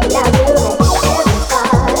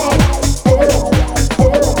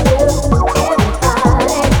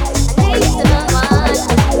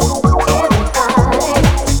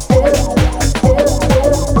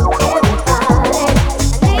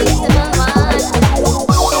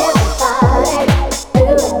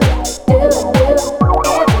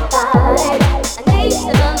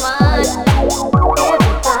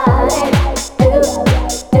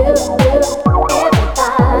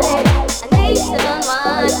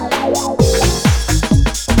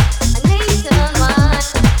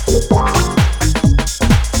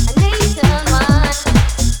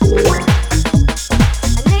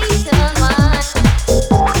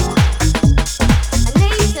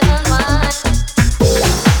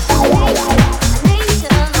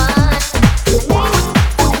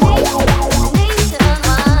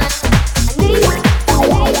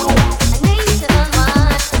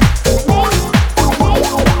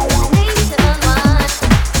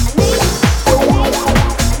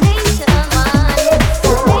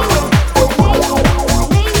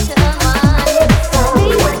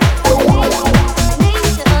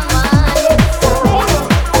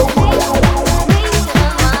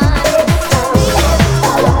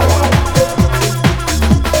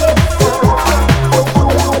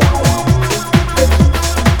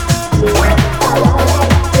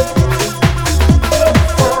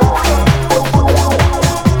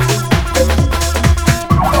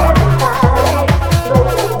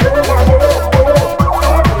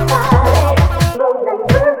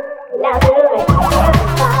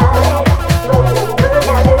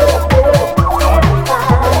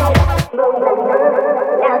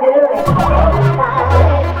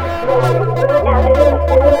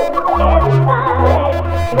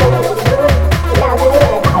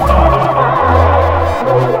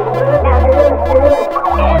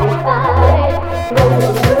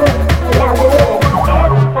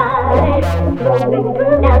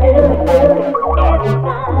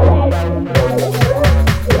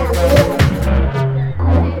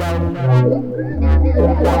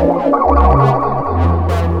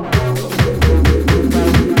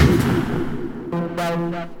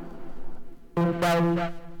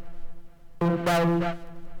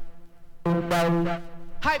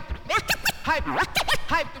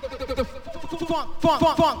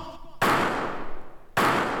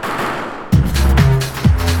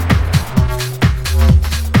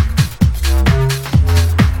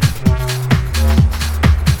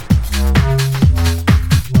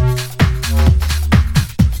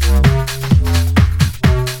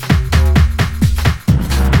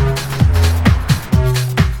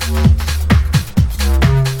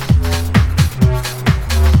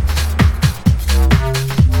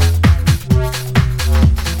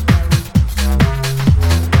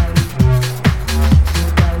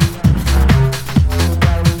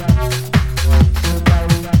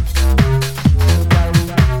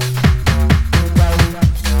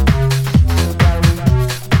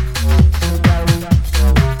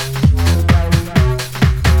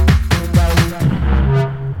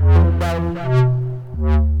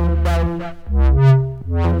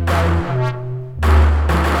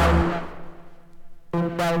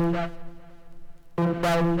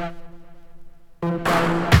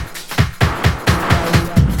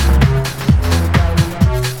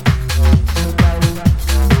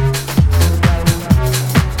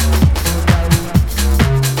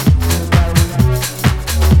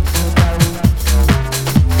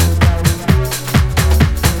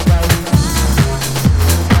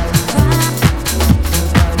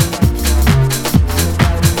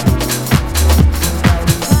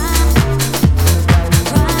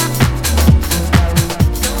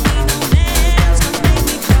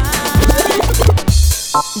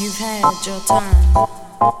 You've had your time.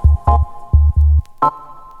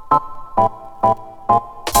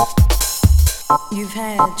 You've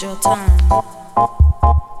had your time.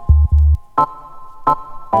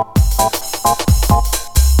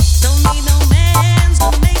 Don't need no man's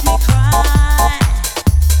gonna make me cry.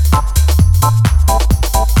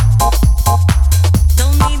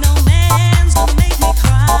 Don't need no man's gonna make me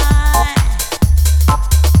cry.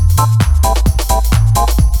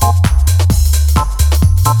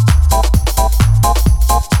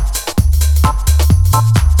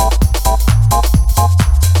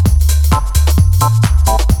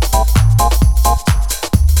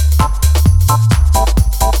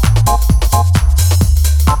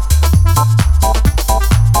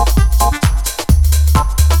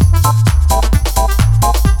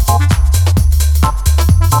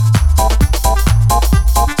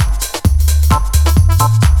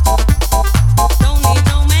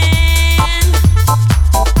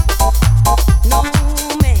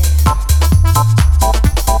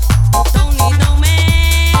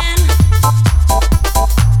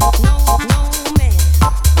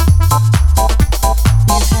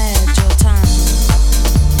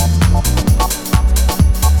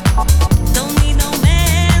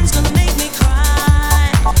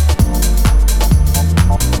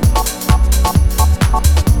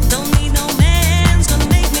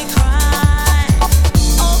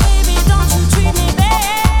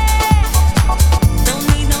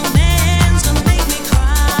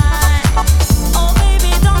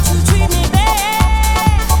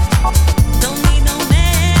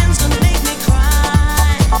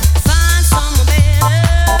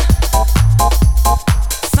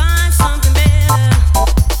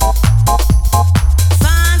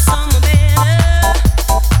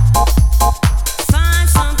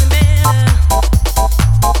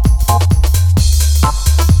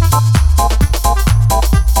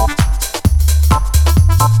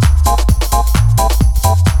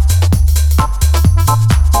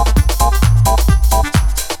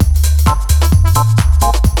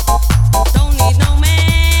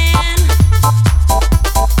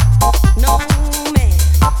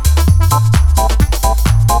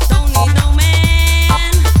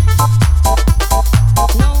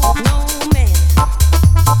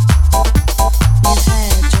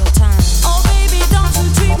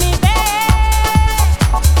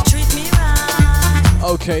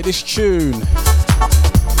 This tune,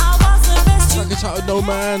 track entitled No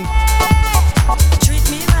Man,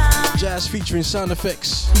 jazz featuring sound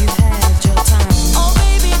effects,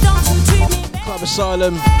 Club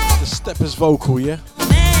Asylum, the Steppers vocal, yeah?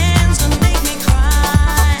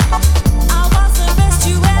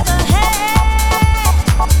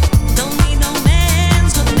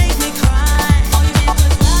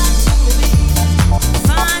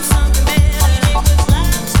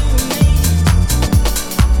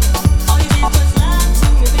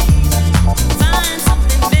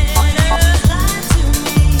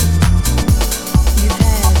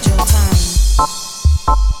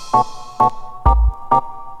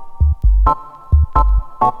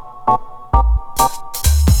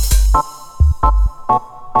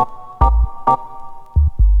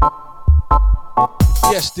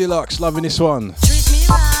 Yes, Deluxe, loving this one. Treat me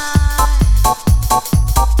right.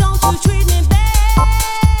 Don't you treat me bad.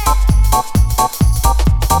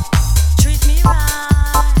 Treat me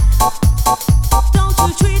right. Don't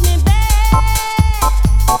you treat me bad.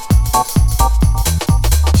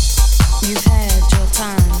 You've had your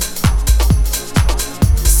time.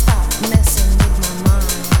 Stop messing with my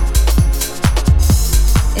mind.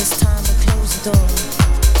 It's time to close the door.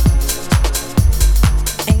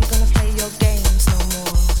 Ain't gonna play your games no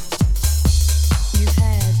more. You've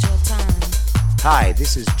had your time. Hi,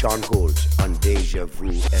 this is John Holt on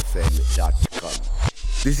DejaVuFM.com.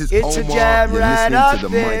 This is It's Omar. a jam You're right listening out to the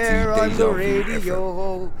there mighty on Deja the Vu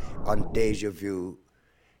radio on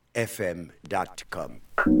DejaVuFM.com.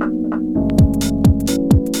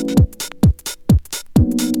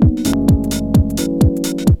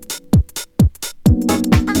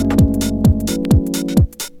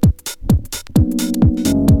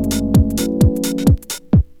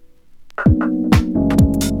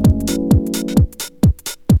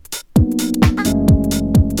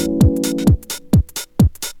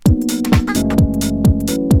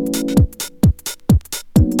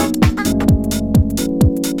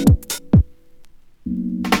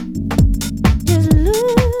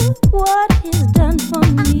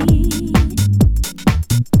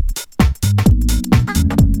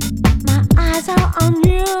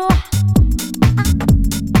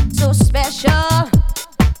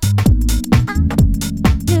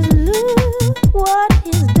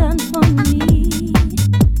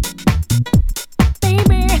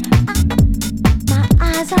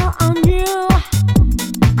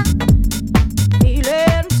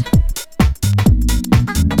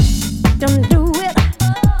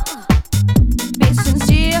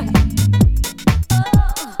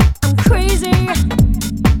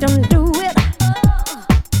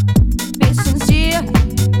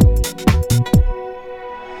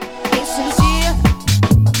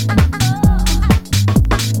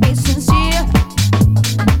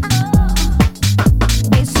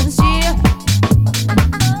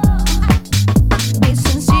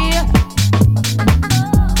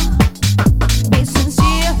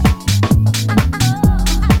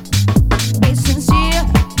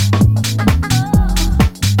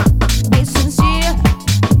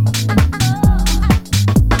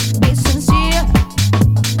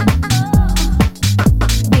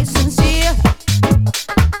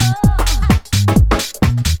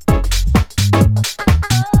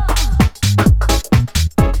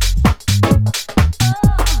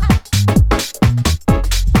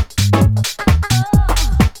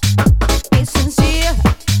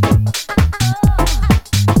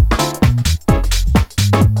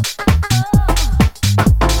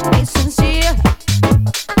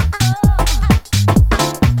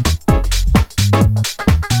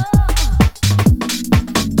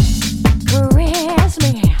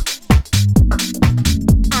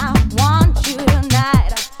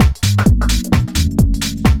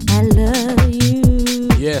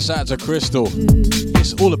 out to Crystal.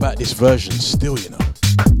 It's all about this version still, you know.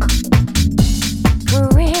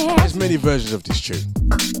 There's many versions of this tune.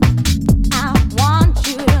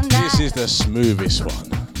 This is the smoothest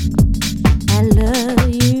one. I love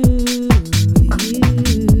you.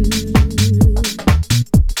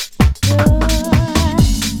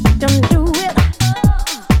 Don't do it.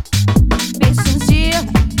 Be sincere.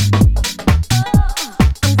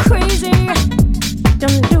 I'm crazy.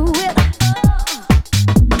 Don't do it.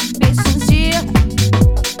 Be sincere.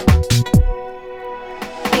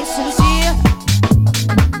 Be sincere.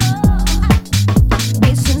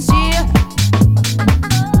 Be sincere.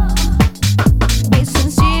 Be sincere. Be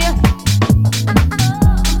sincere.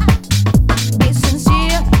 Be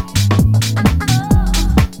sincere.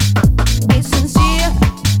 Be sincere.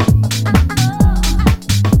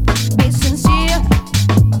 Be sincere.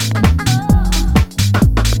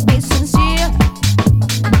 Be sincere. Be sincere. Be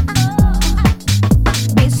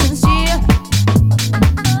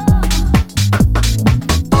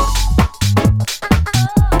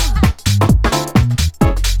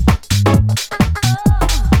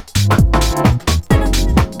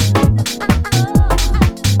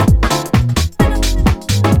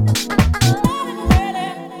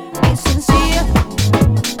sincere.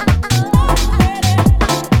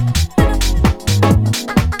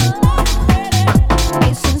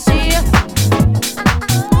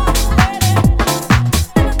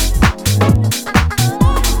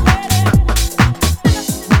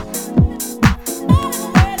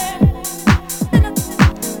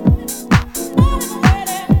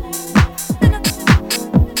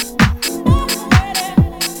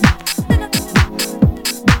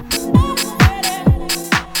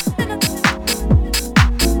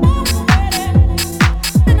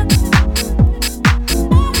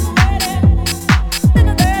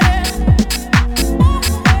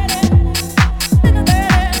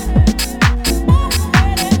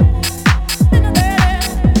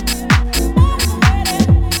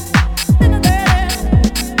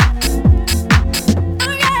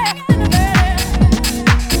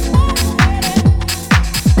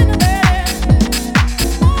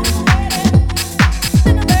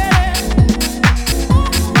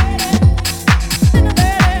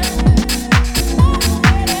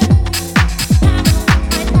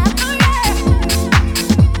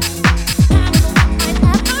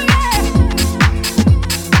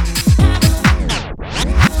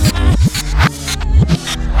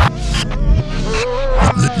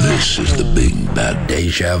 This is the Big Bad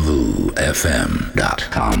Deja Vu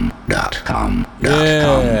FM.com.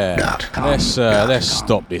 Yeah. Let's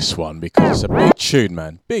stop this one because it's a big tune,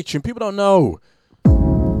 man. Big tune. People don't know.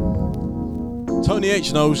 Tony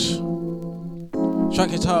H knows.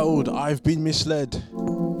 Track entitled "I've Been Misled."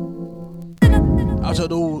 Out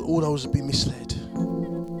of all those have been misled,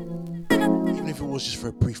 even if it was just for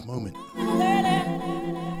a brief moment.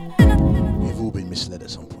 We've all been misled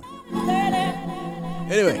at some point.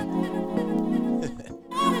 Anyway.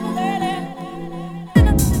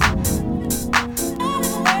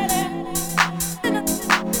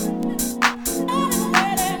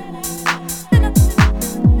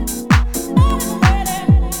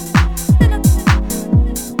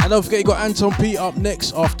 And don't forget, you got Anton P up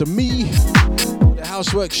next after me. The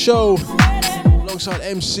Housework Show alongside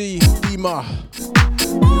MC Dima.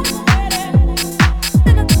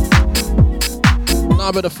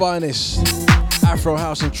 Now but the finest Afro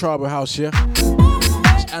House and Tribal House here.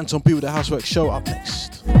 It's Anton P with the Housework Show up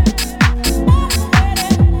next.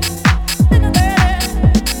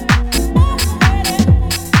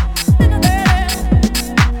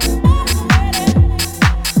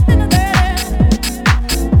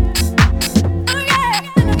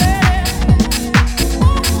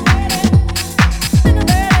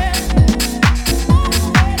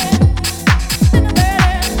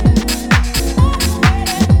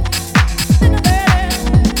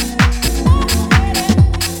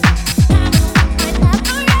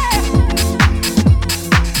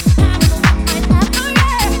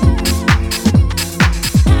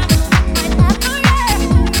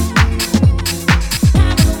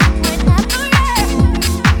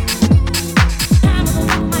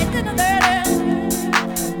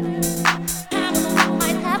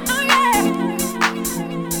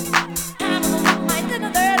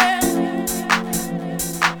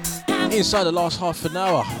 Inside the last half an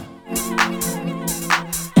hour.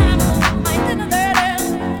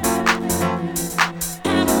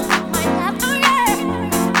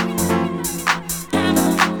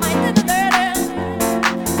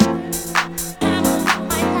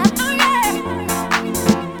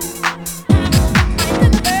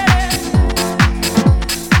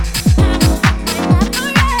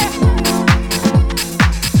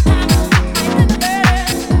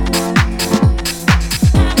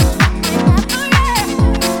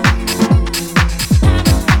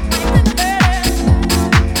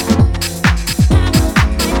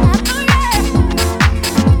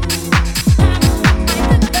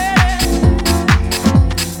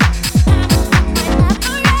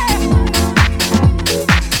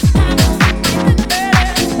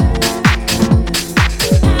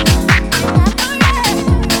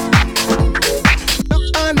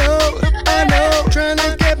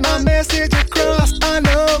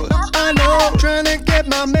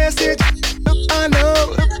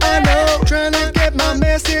 trying to get my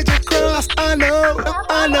message across. I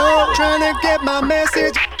know, trying to get my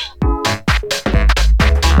message.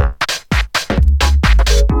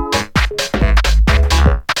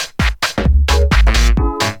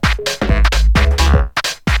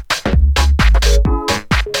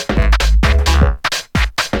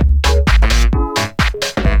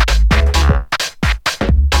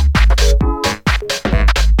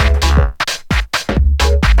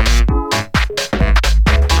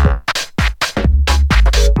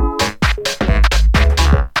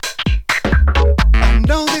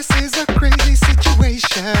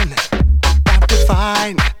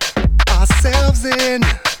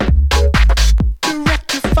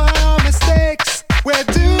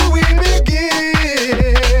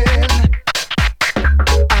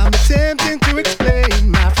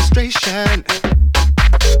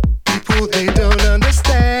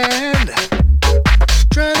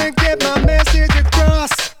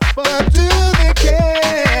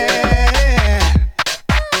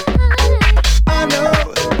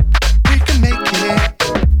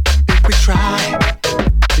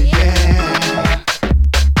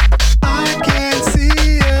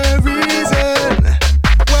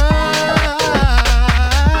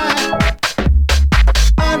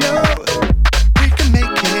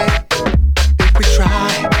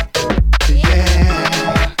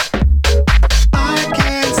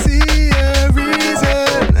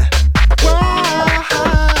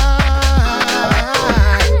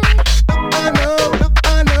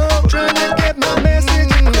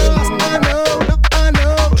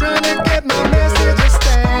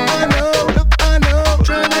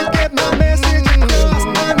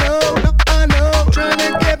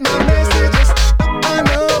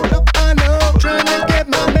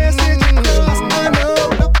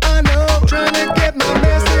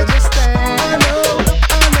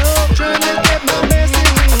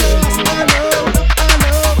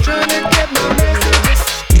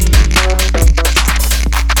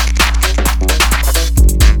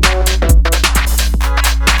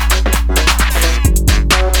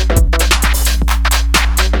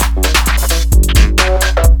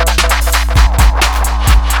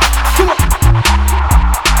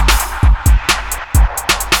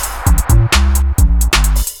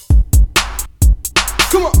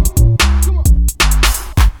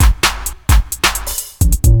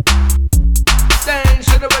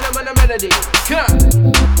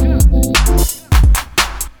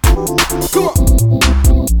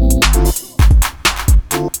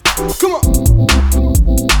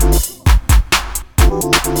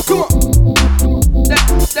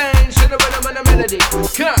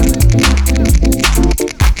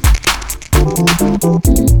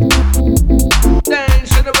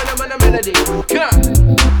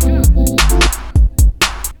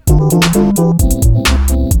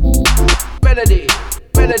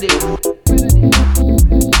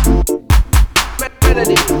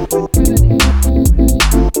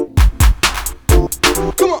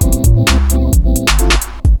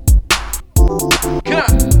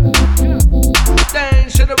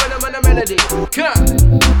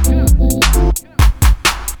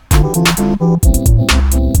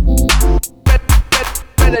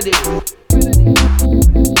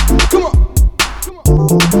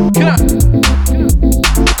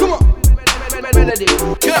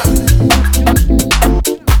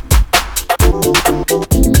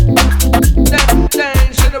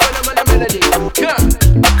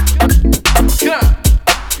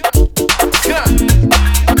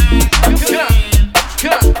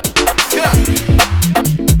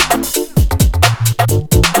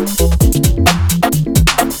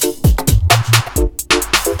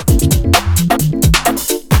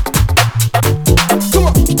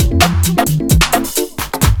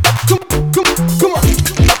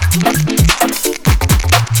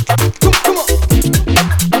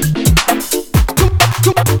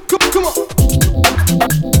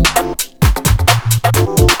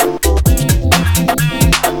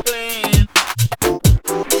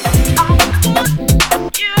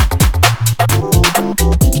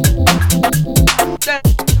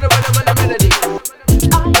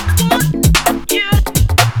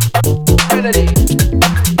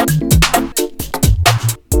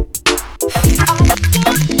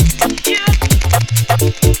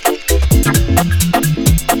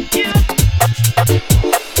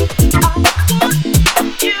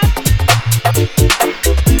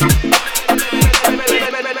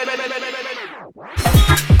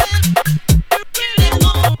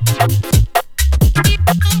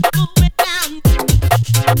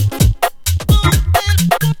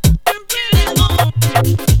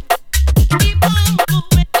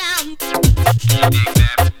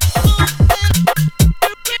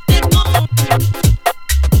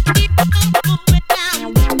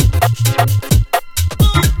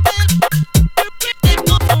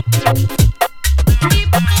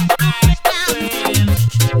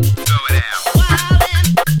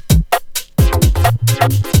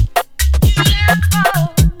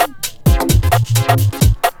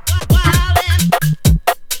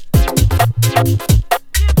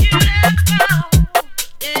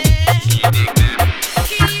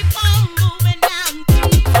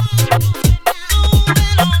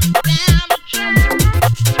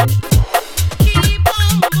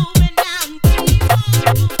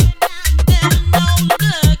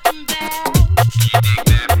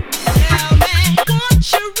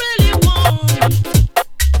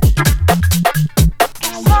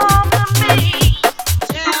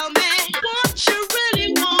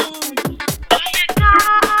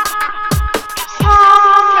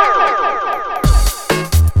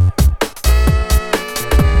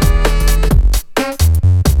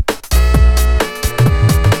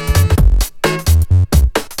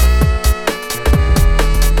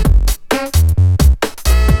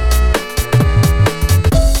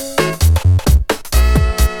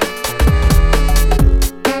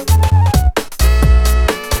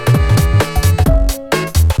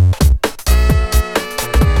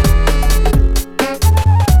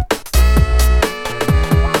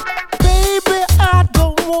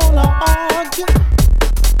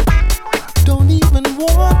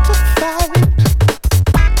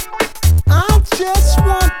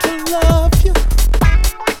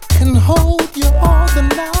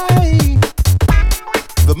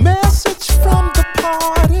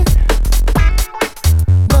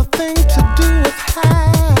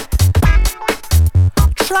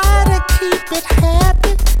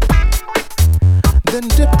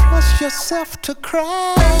 to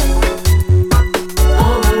cry.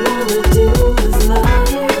 All I wanna do is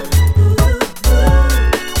love you.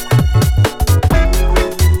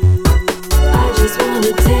 I just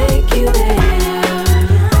wanna take you there.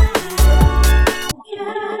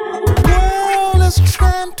 The world is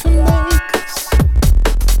trying to make us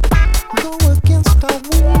go against our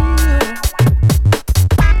will.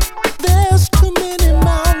 There's too many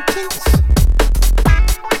mountains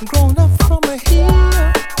grown up from a hill.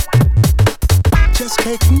 Just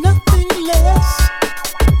take nothing less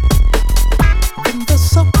than the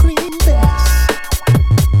supreme best.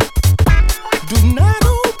 Do not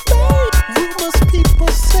obey rumors people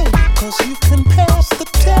say, 'cause you can pass the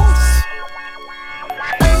test.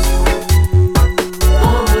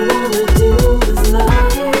 All I wanna do is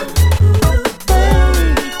love you.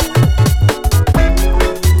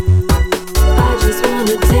 I just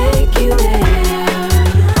wanna take you there.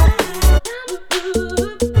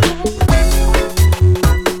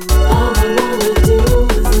 All I wanna do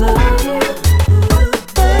is love you.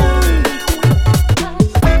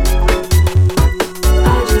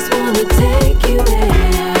 I just wanna take you there.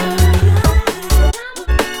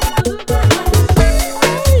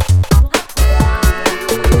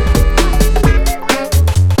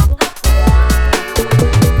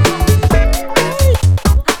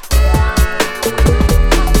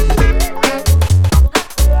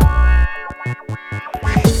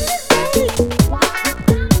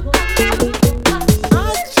 I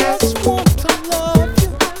just want to love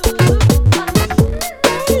you.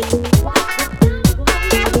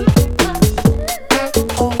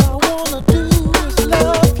 All I wanna do is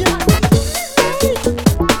love you.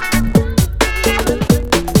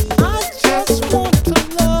 I just want to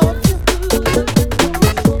love you.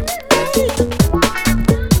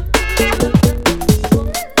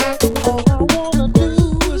 All I wanna do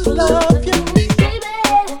is love you.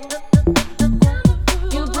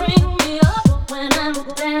 You bring me up when I'm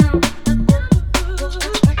down.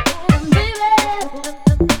 And baby,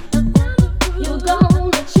 you're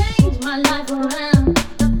gonna change my life around.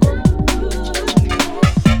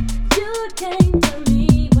 You came to me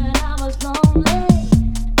when I was lonely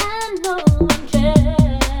and no one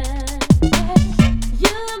cared.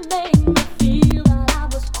 You made me feel that I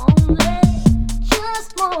was only just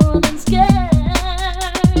more than scared.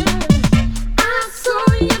 I saw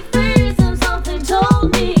your face and something told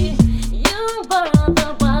me you were the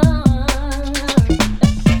one.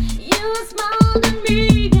 You smiled at me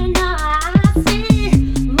and now I see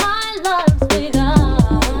my love's begun.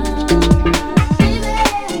 Baby,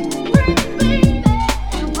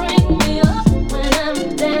 you bring me up when I'm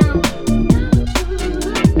down.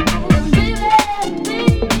 And baby,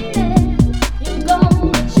 you're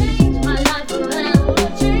gonna change my life around.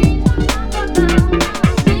 Change my life around.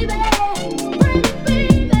 Baby,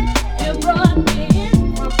 you brought me in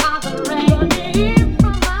from out the rain.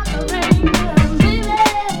 My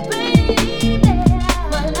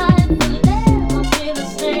life will never be the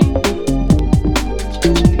same.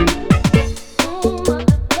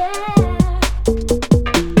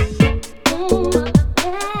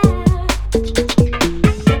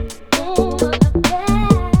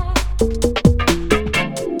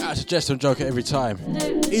 I suggest them joke it every time.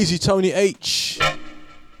 Easy Tony H.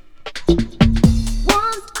 Once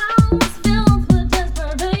I was filled with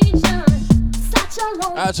desperation, such a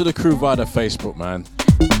long Out to the crew via the Facebook, man.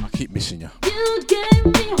 I keep missing you. you gave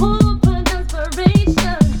me hope and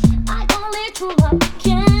inspiration. I only do what I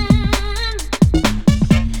can.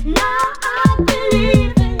 Now I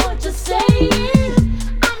believe in what you're saying.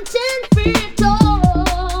 I'm 10 feet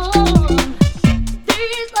tall.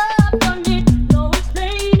 These love don't need no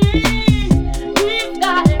explaining. We've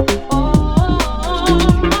got it all.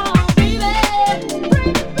 Baby,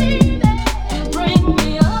 you bring me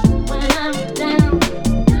up when I'm down.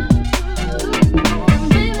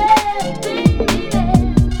 Baby,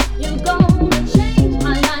 you're gonna change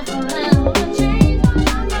my life around. Change my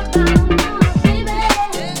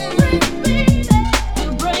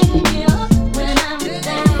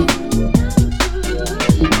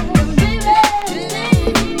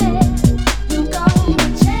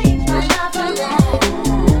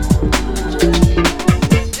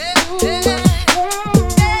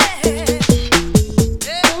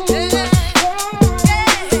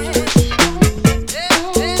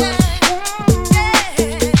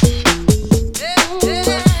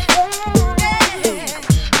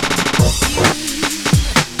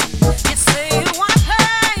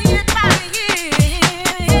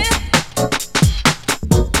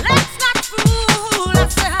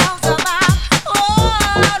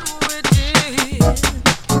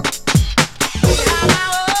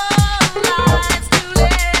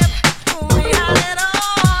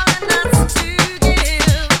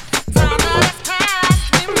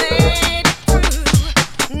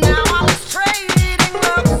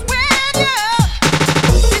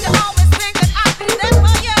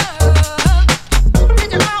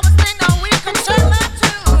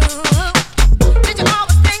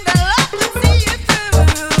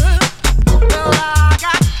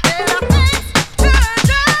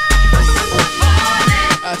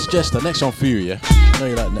Jester, next one for you, yeah? I know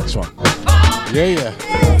you like the next one. Yeah, yeah.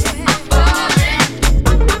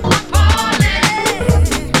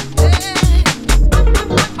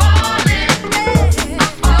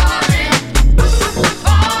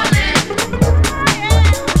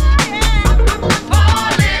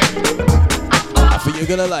 I think you're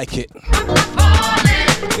gonna like it.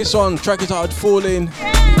 This one, track is out Falling,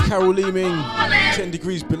 Carol Leeming, 10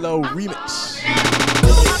 Degrees Below remix.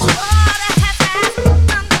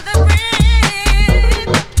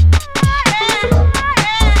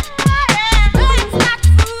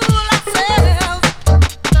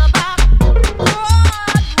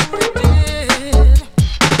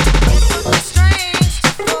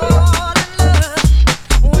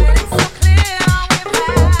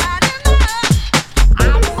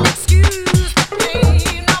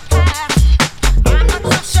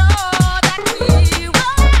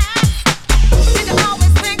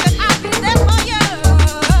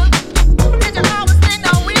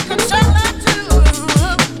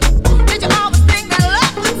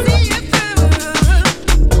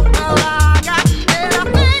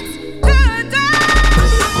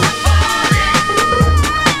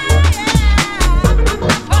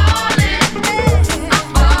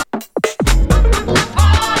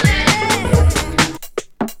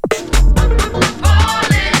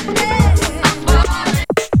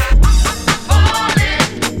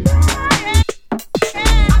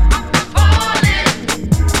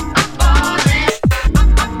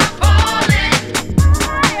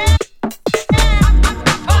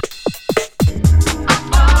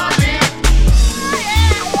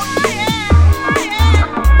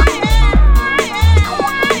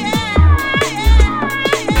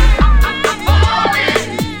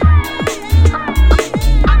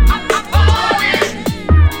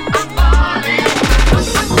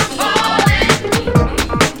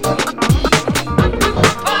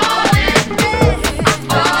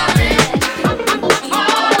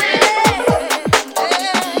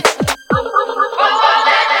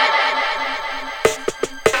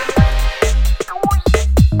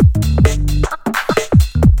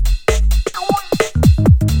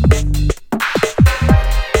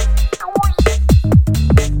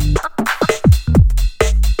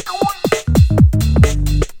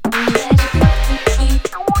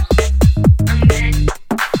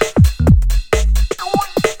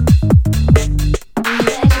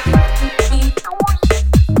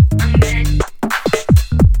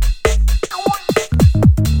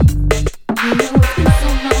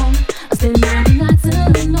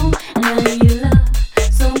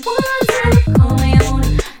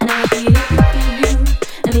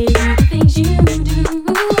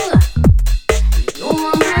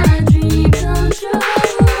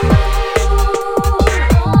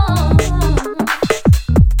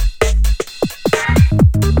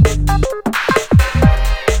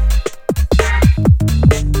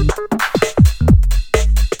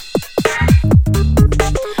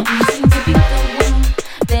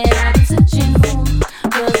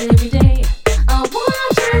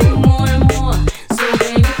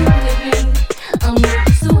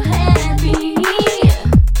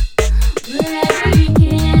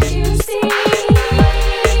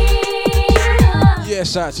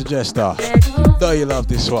 Out to Jester. Though you love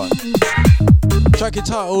this one. Track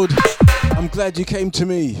entitled I'm Glad You Came to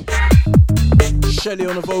Me. Shelly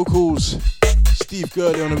on the vocals, Steve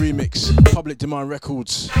Gurley on the remix, Public Demand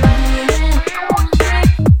Records.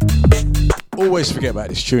 Always forget about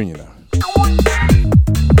this tune, you know.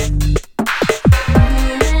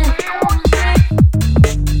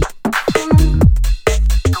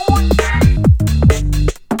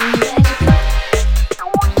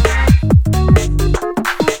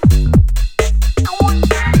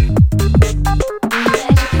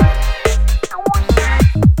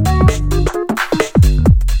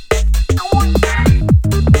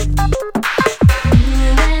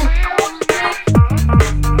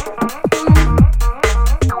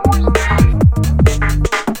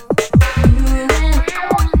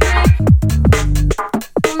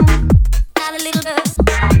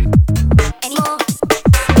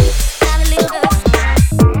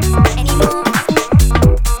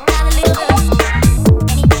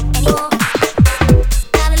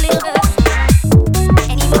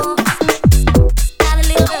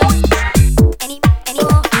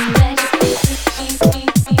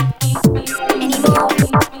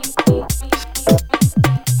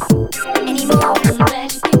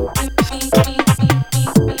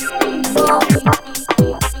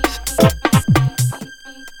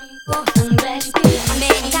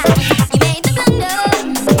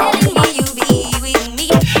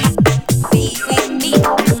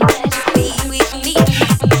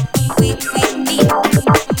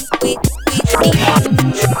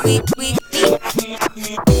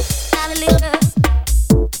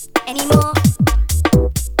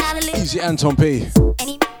 Easy Anton P.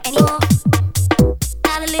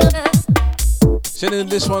 Sending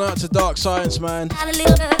this one out to Dark Science, man.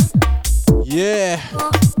 Yeah.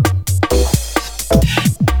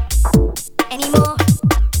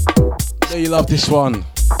 Know you love this one.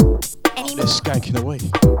 They're skanking away.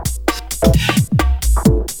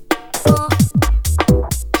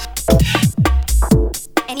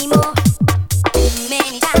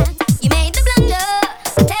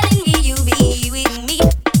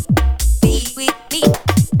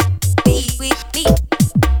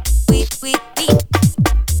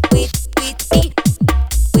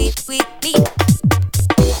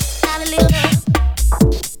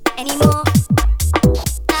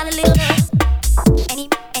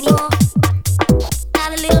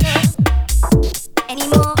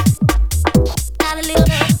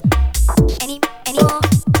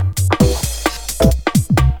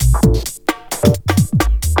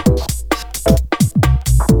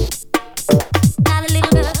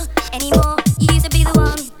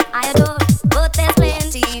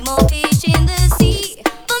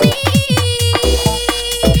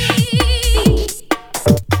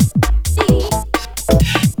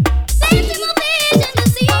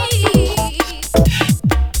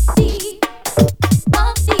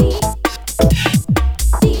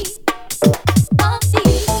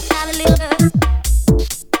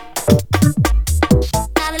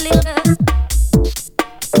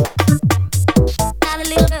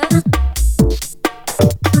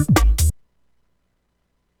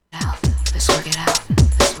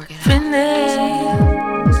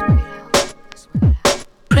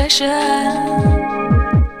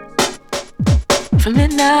 From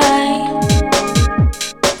midnight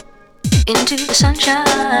into the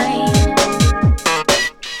sunshine,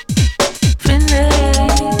 friendly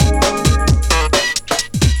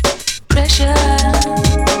pressure.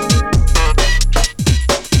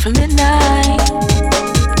 From midnight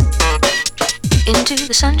into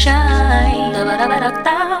the sunshine,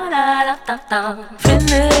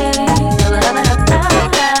 friendly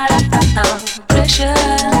pressure.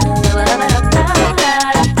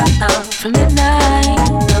 From midnight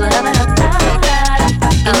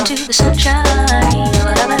into the sunshine.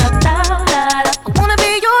 I wanna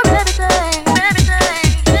be your everything, everything,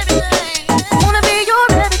 everything. Wanna be your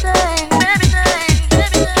everything, everything,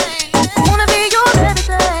 everything. Wanna be your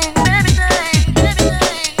everything, everything,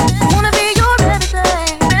 everything. Wanna be your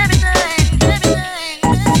everything, everything, everything.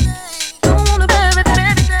 Don't wanna be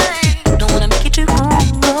everything. Don't wanna make you too cool,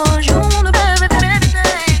 'cause you wanna be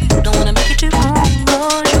everything. Don't wanna make you too cool.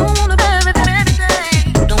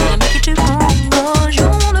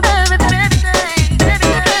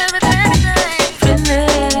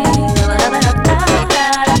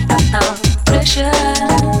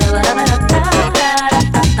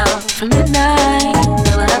 From midnight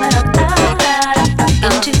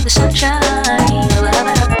into the sunshine,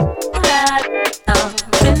 friendly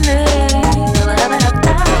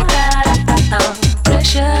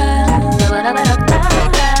pressure.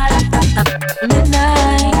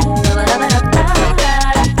 Midnight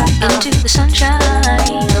into the sunshine.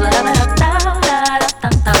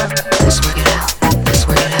 Let's work it out. Let's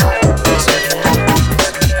work it out. Let's work it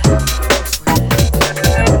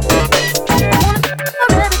out.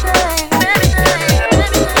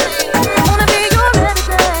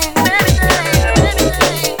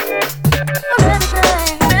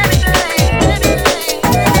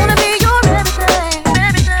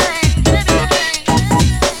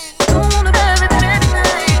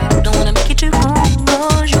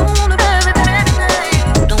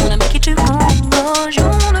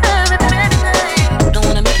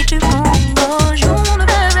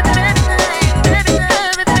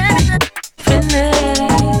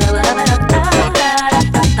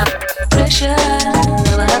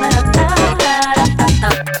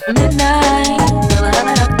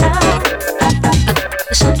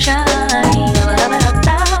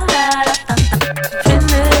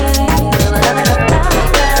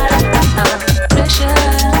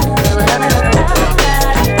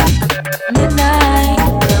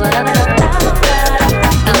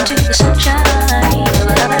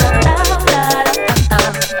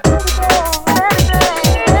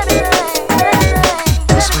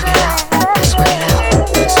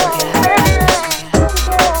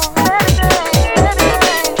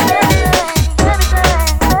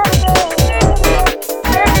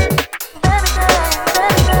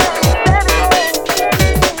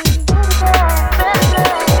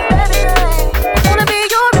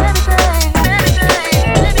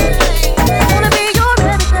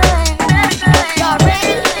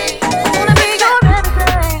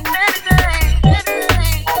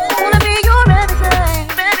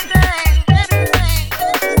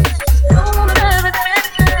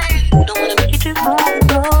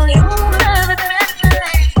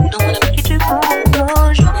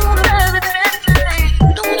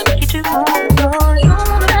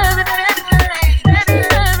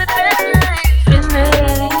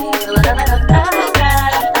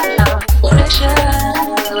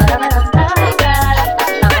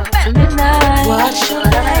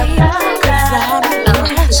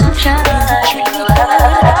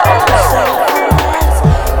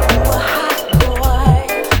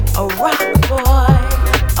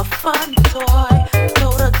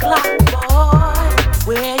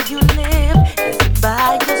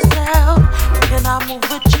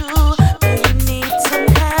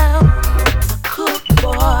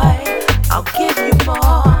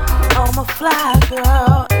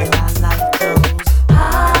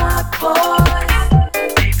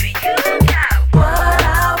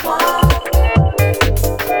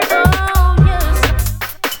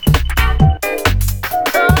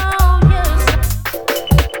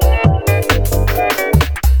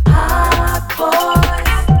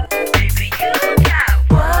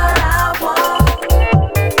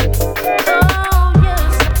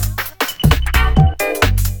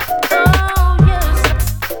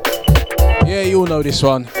 know this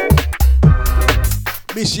one.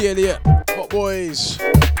 Missy Elliott, Hot Boys,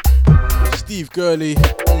 Steve Gurley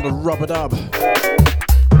on the Rubber Dub,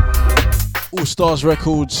 All Stars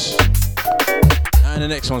Records, and the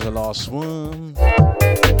next one's the last one.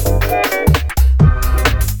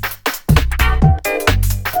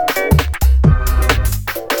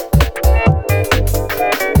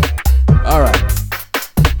 Alright.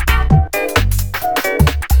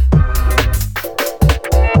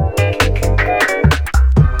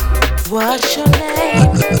 What's your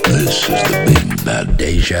name? This is the Big Bad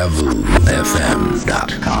Deja Vu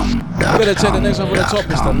FM.com. I'm gonna take the next one for the top.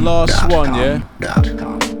 It's the last one, yeah?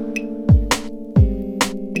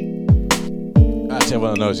 That's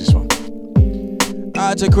everyone knows this one.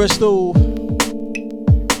 Out to Crystal.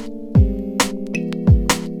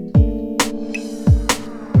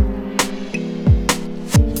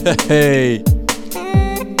 Hey.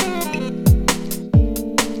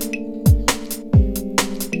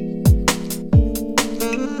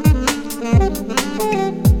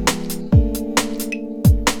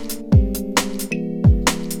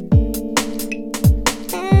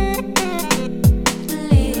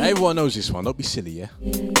 Everyone knows this one, don't be silly, yeah?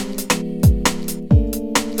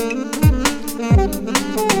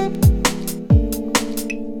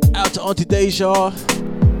 Out to Auntie Deja.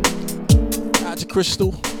 Out to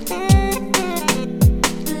Crystal.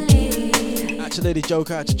 Out to Lady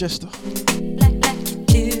Joker, out to Jester.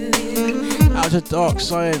 Out to Dark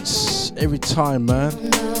Science every time, man.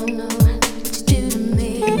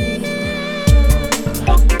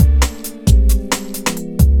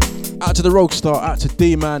 Out to the Roguestar, out to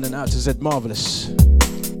D-Man, and out to Zed Marvelous.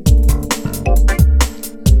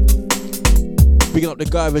 Bigging up the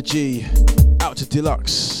Guyver G, out to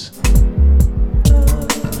Deluxe.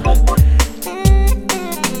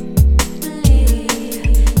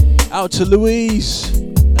 Out to Louise,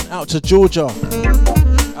 and out to Georgia.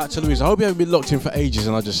 Out to Louise. I hope you haven't been locked in for ages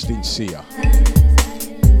and I just didn't see ya.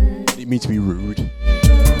 Didn't mean to be rude.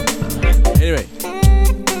 Anyway,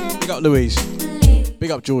 big up Louise.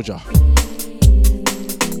 Big up Georgia.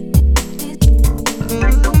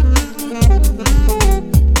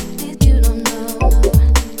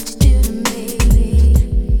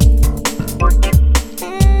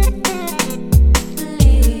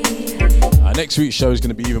 Next week's show is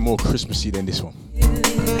going to be even more Christmassy than this one.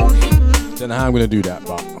 Don't know how I'm going to do that,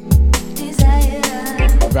 but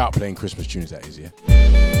without playing Christmas tunes, that is, yeah.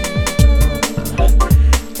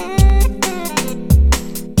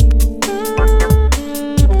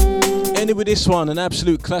 Ending with this one, an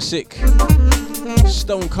absolute classic.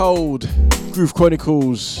 Stone Cold, Groove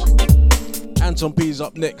Chronicles. Anton P's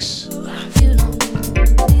up next.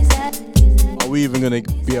 Are we even going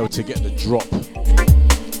to be able to get the drop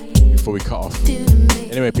before we cut off?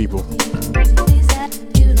 Anyway, people,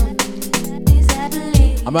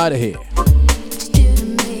 I'm out of here.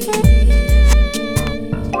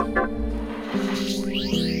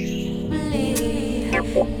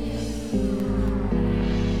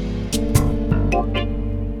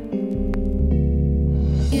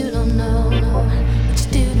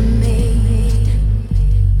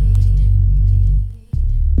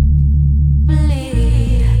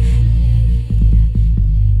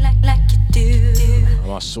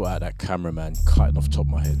 Sort out that cameraman cutting off the top of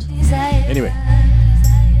my head. Anyway.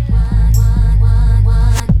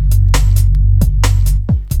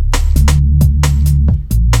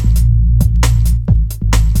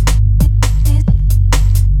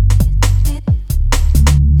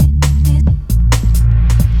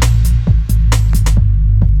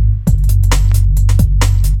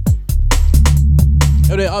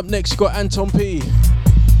 Anyway, up next you got Anton P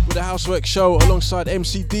with the Housework Show alongside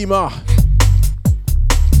MC Dima.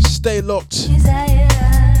 Stay locked.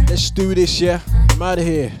 Let's do this, yeah? I'm out of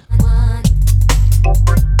here.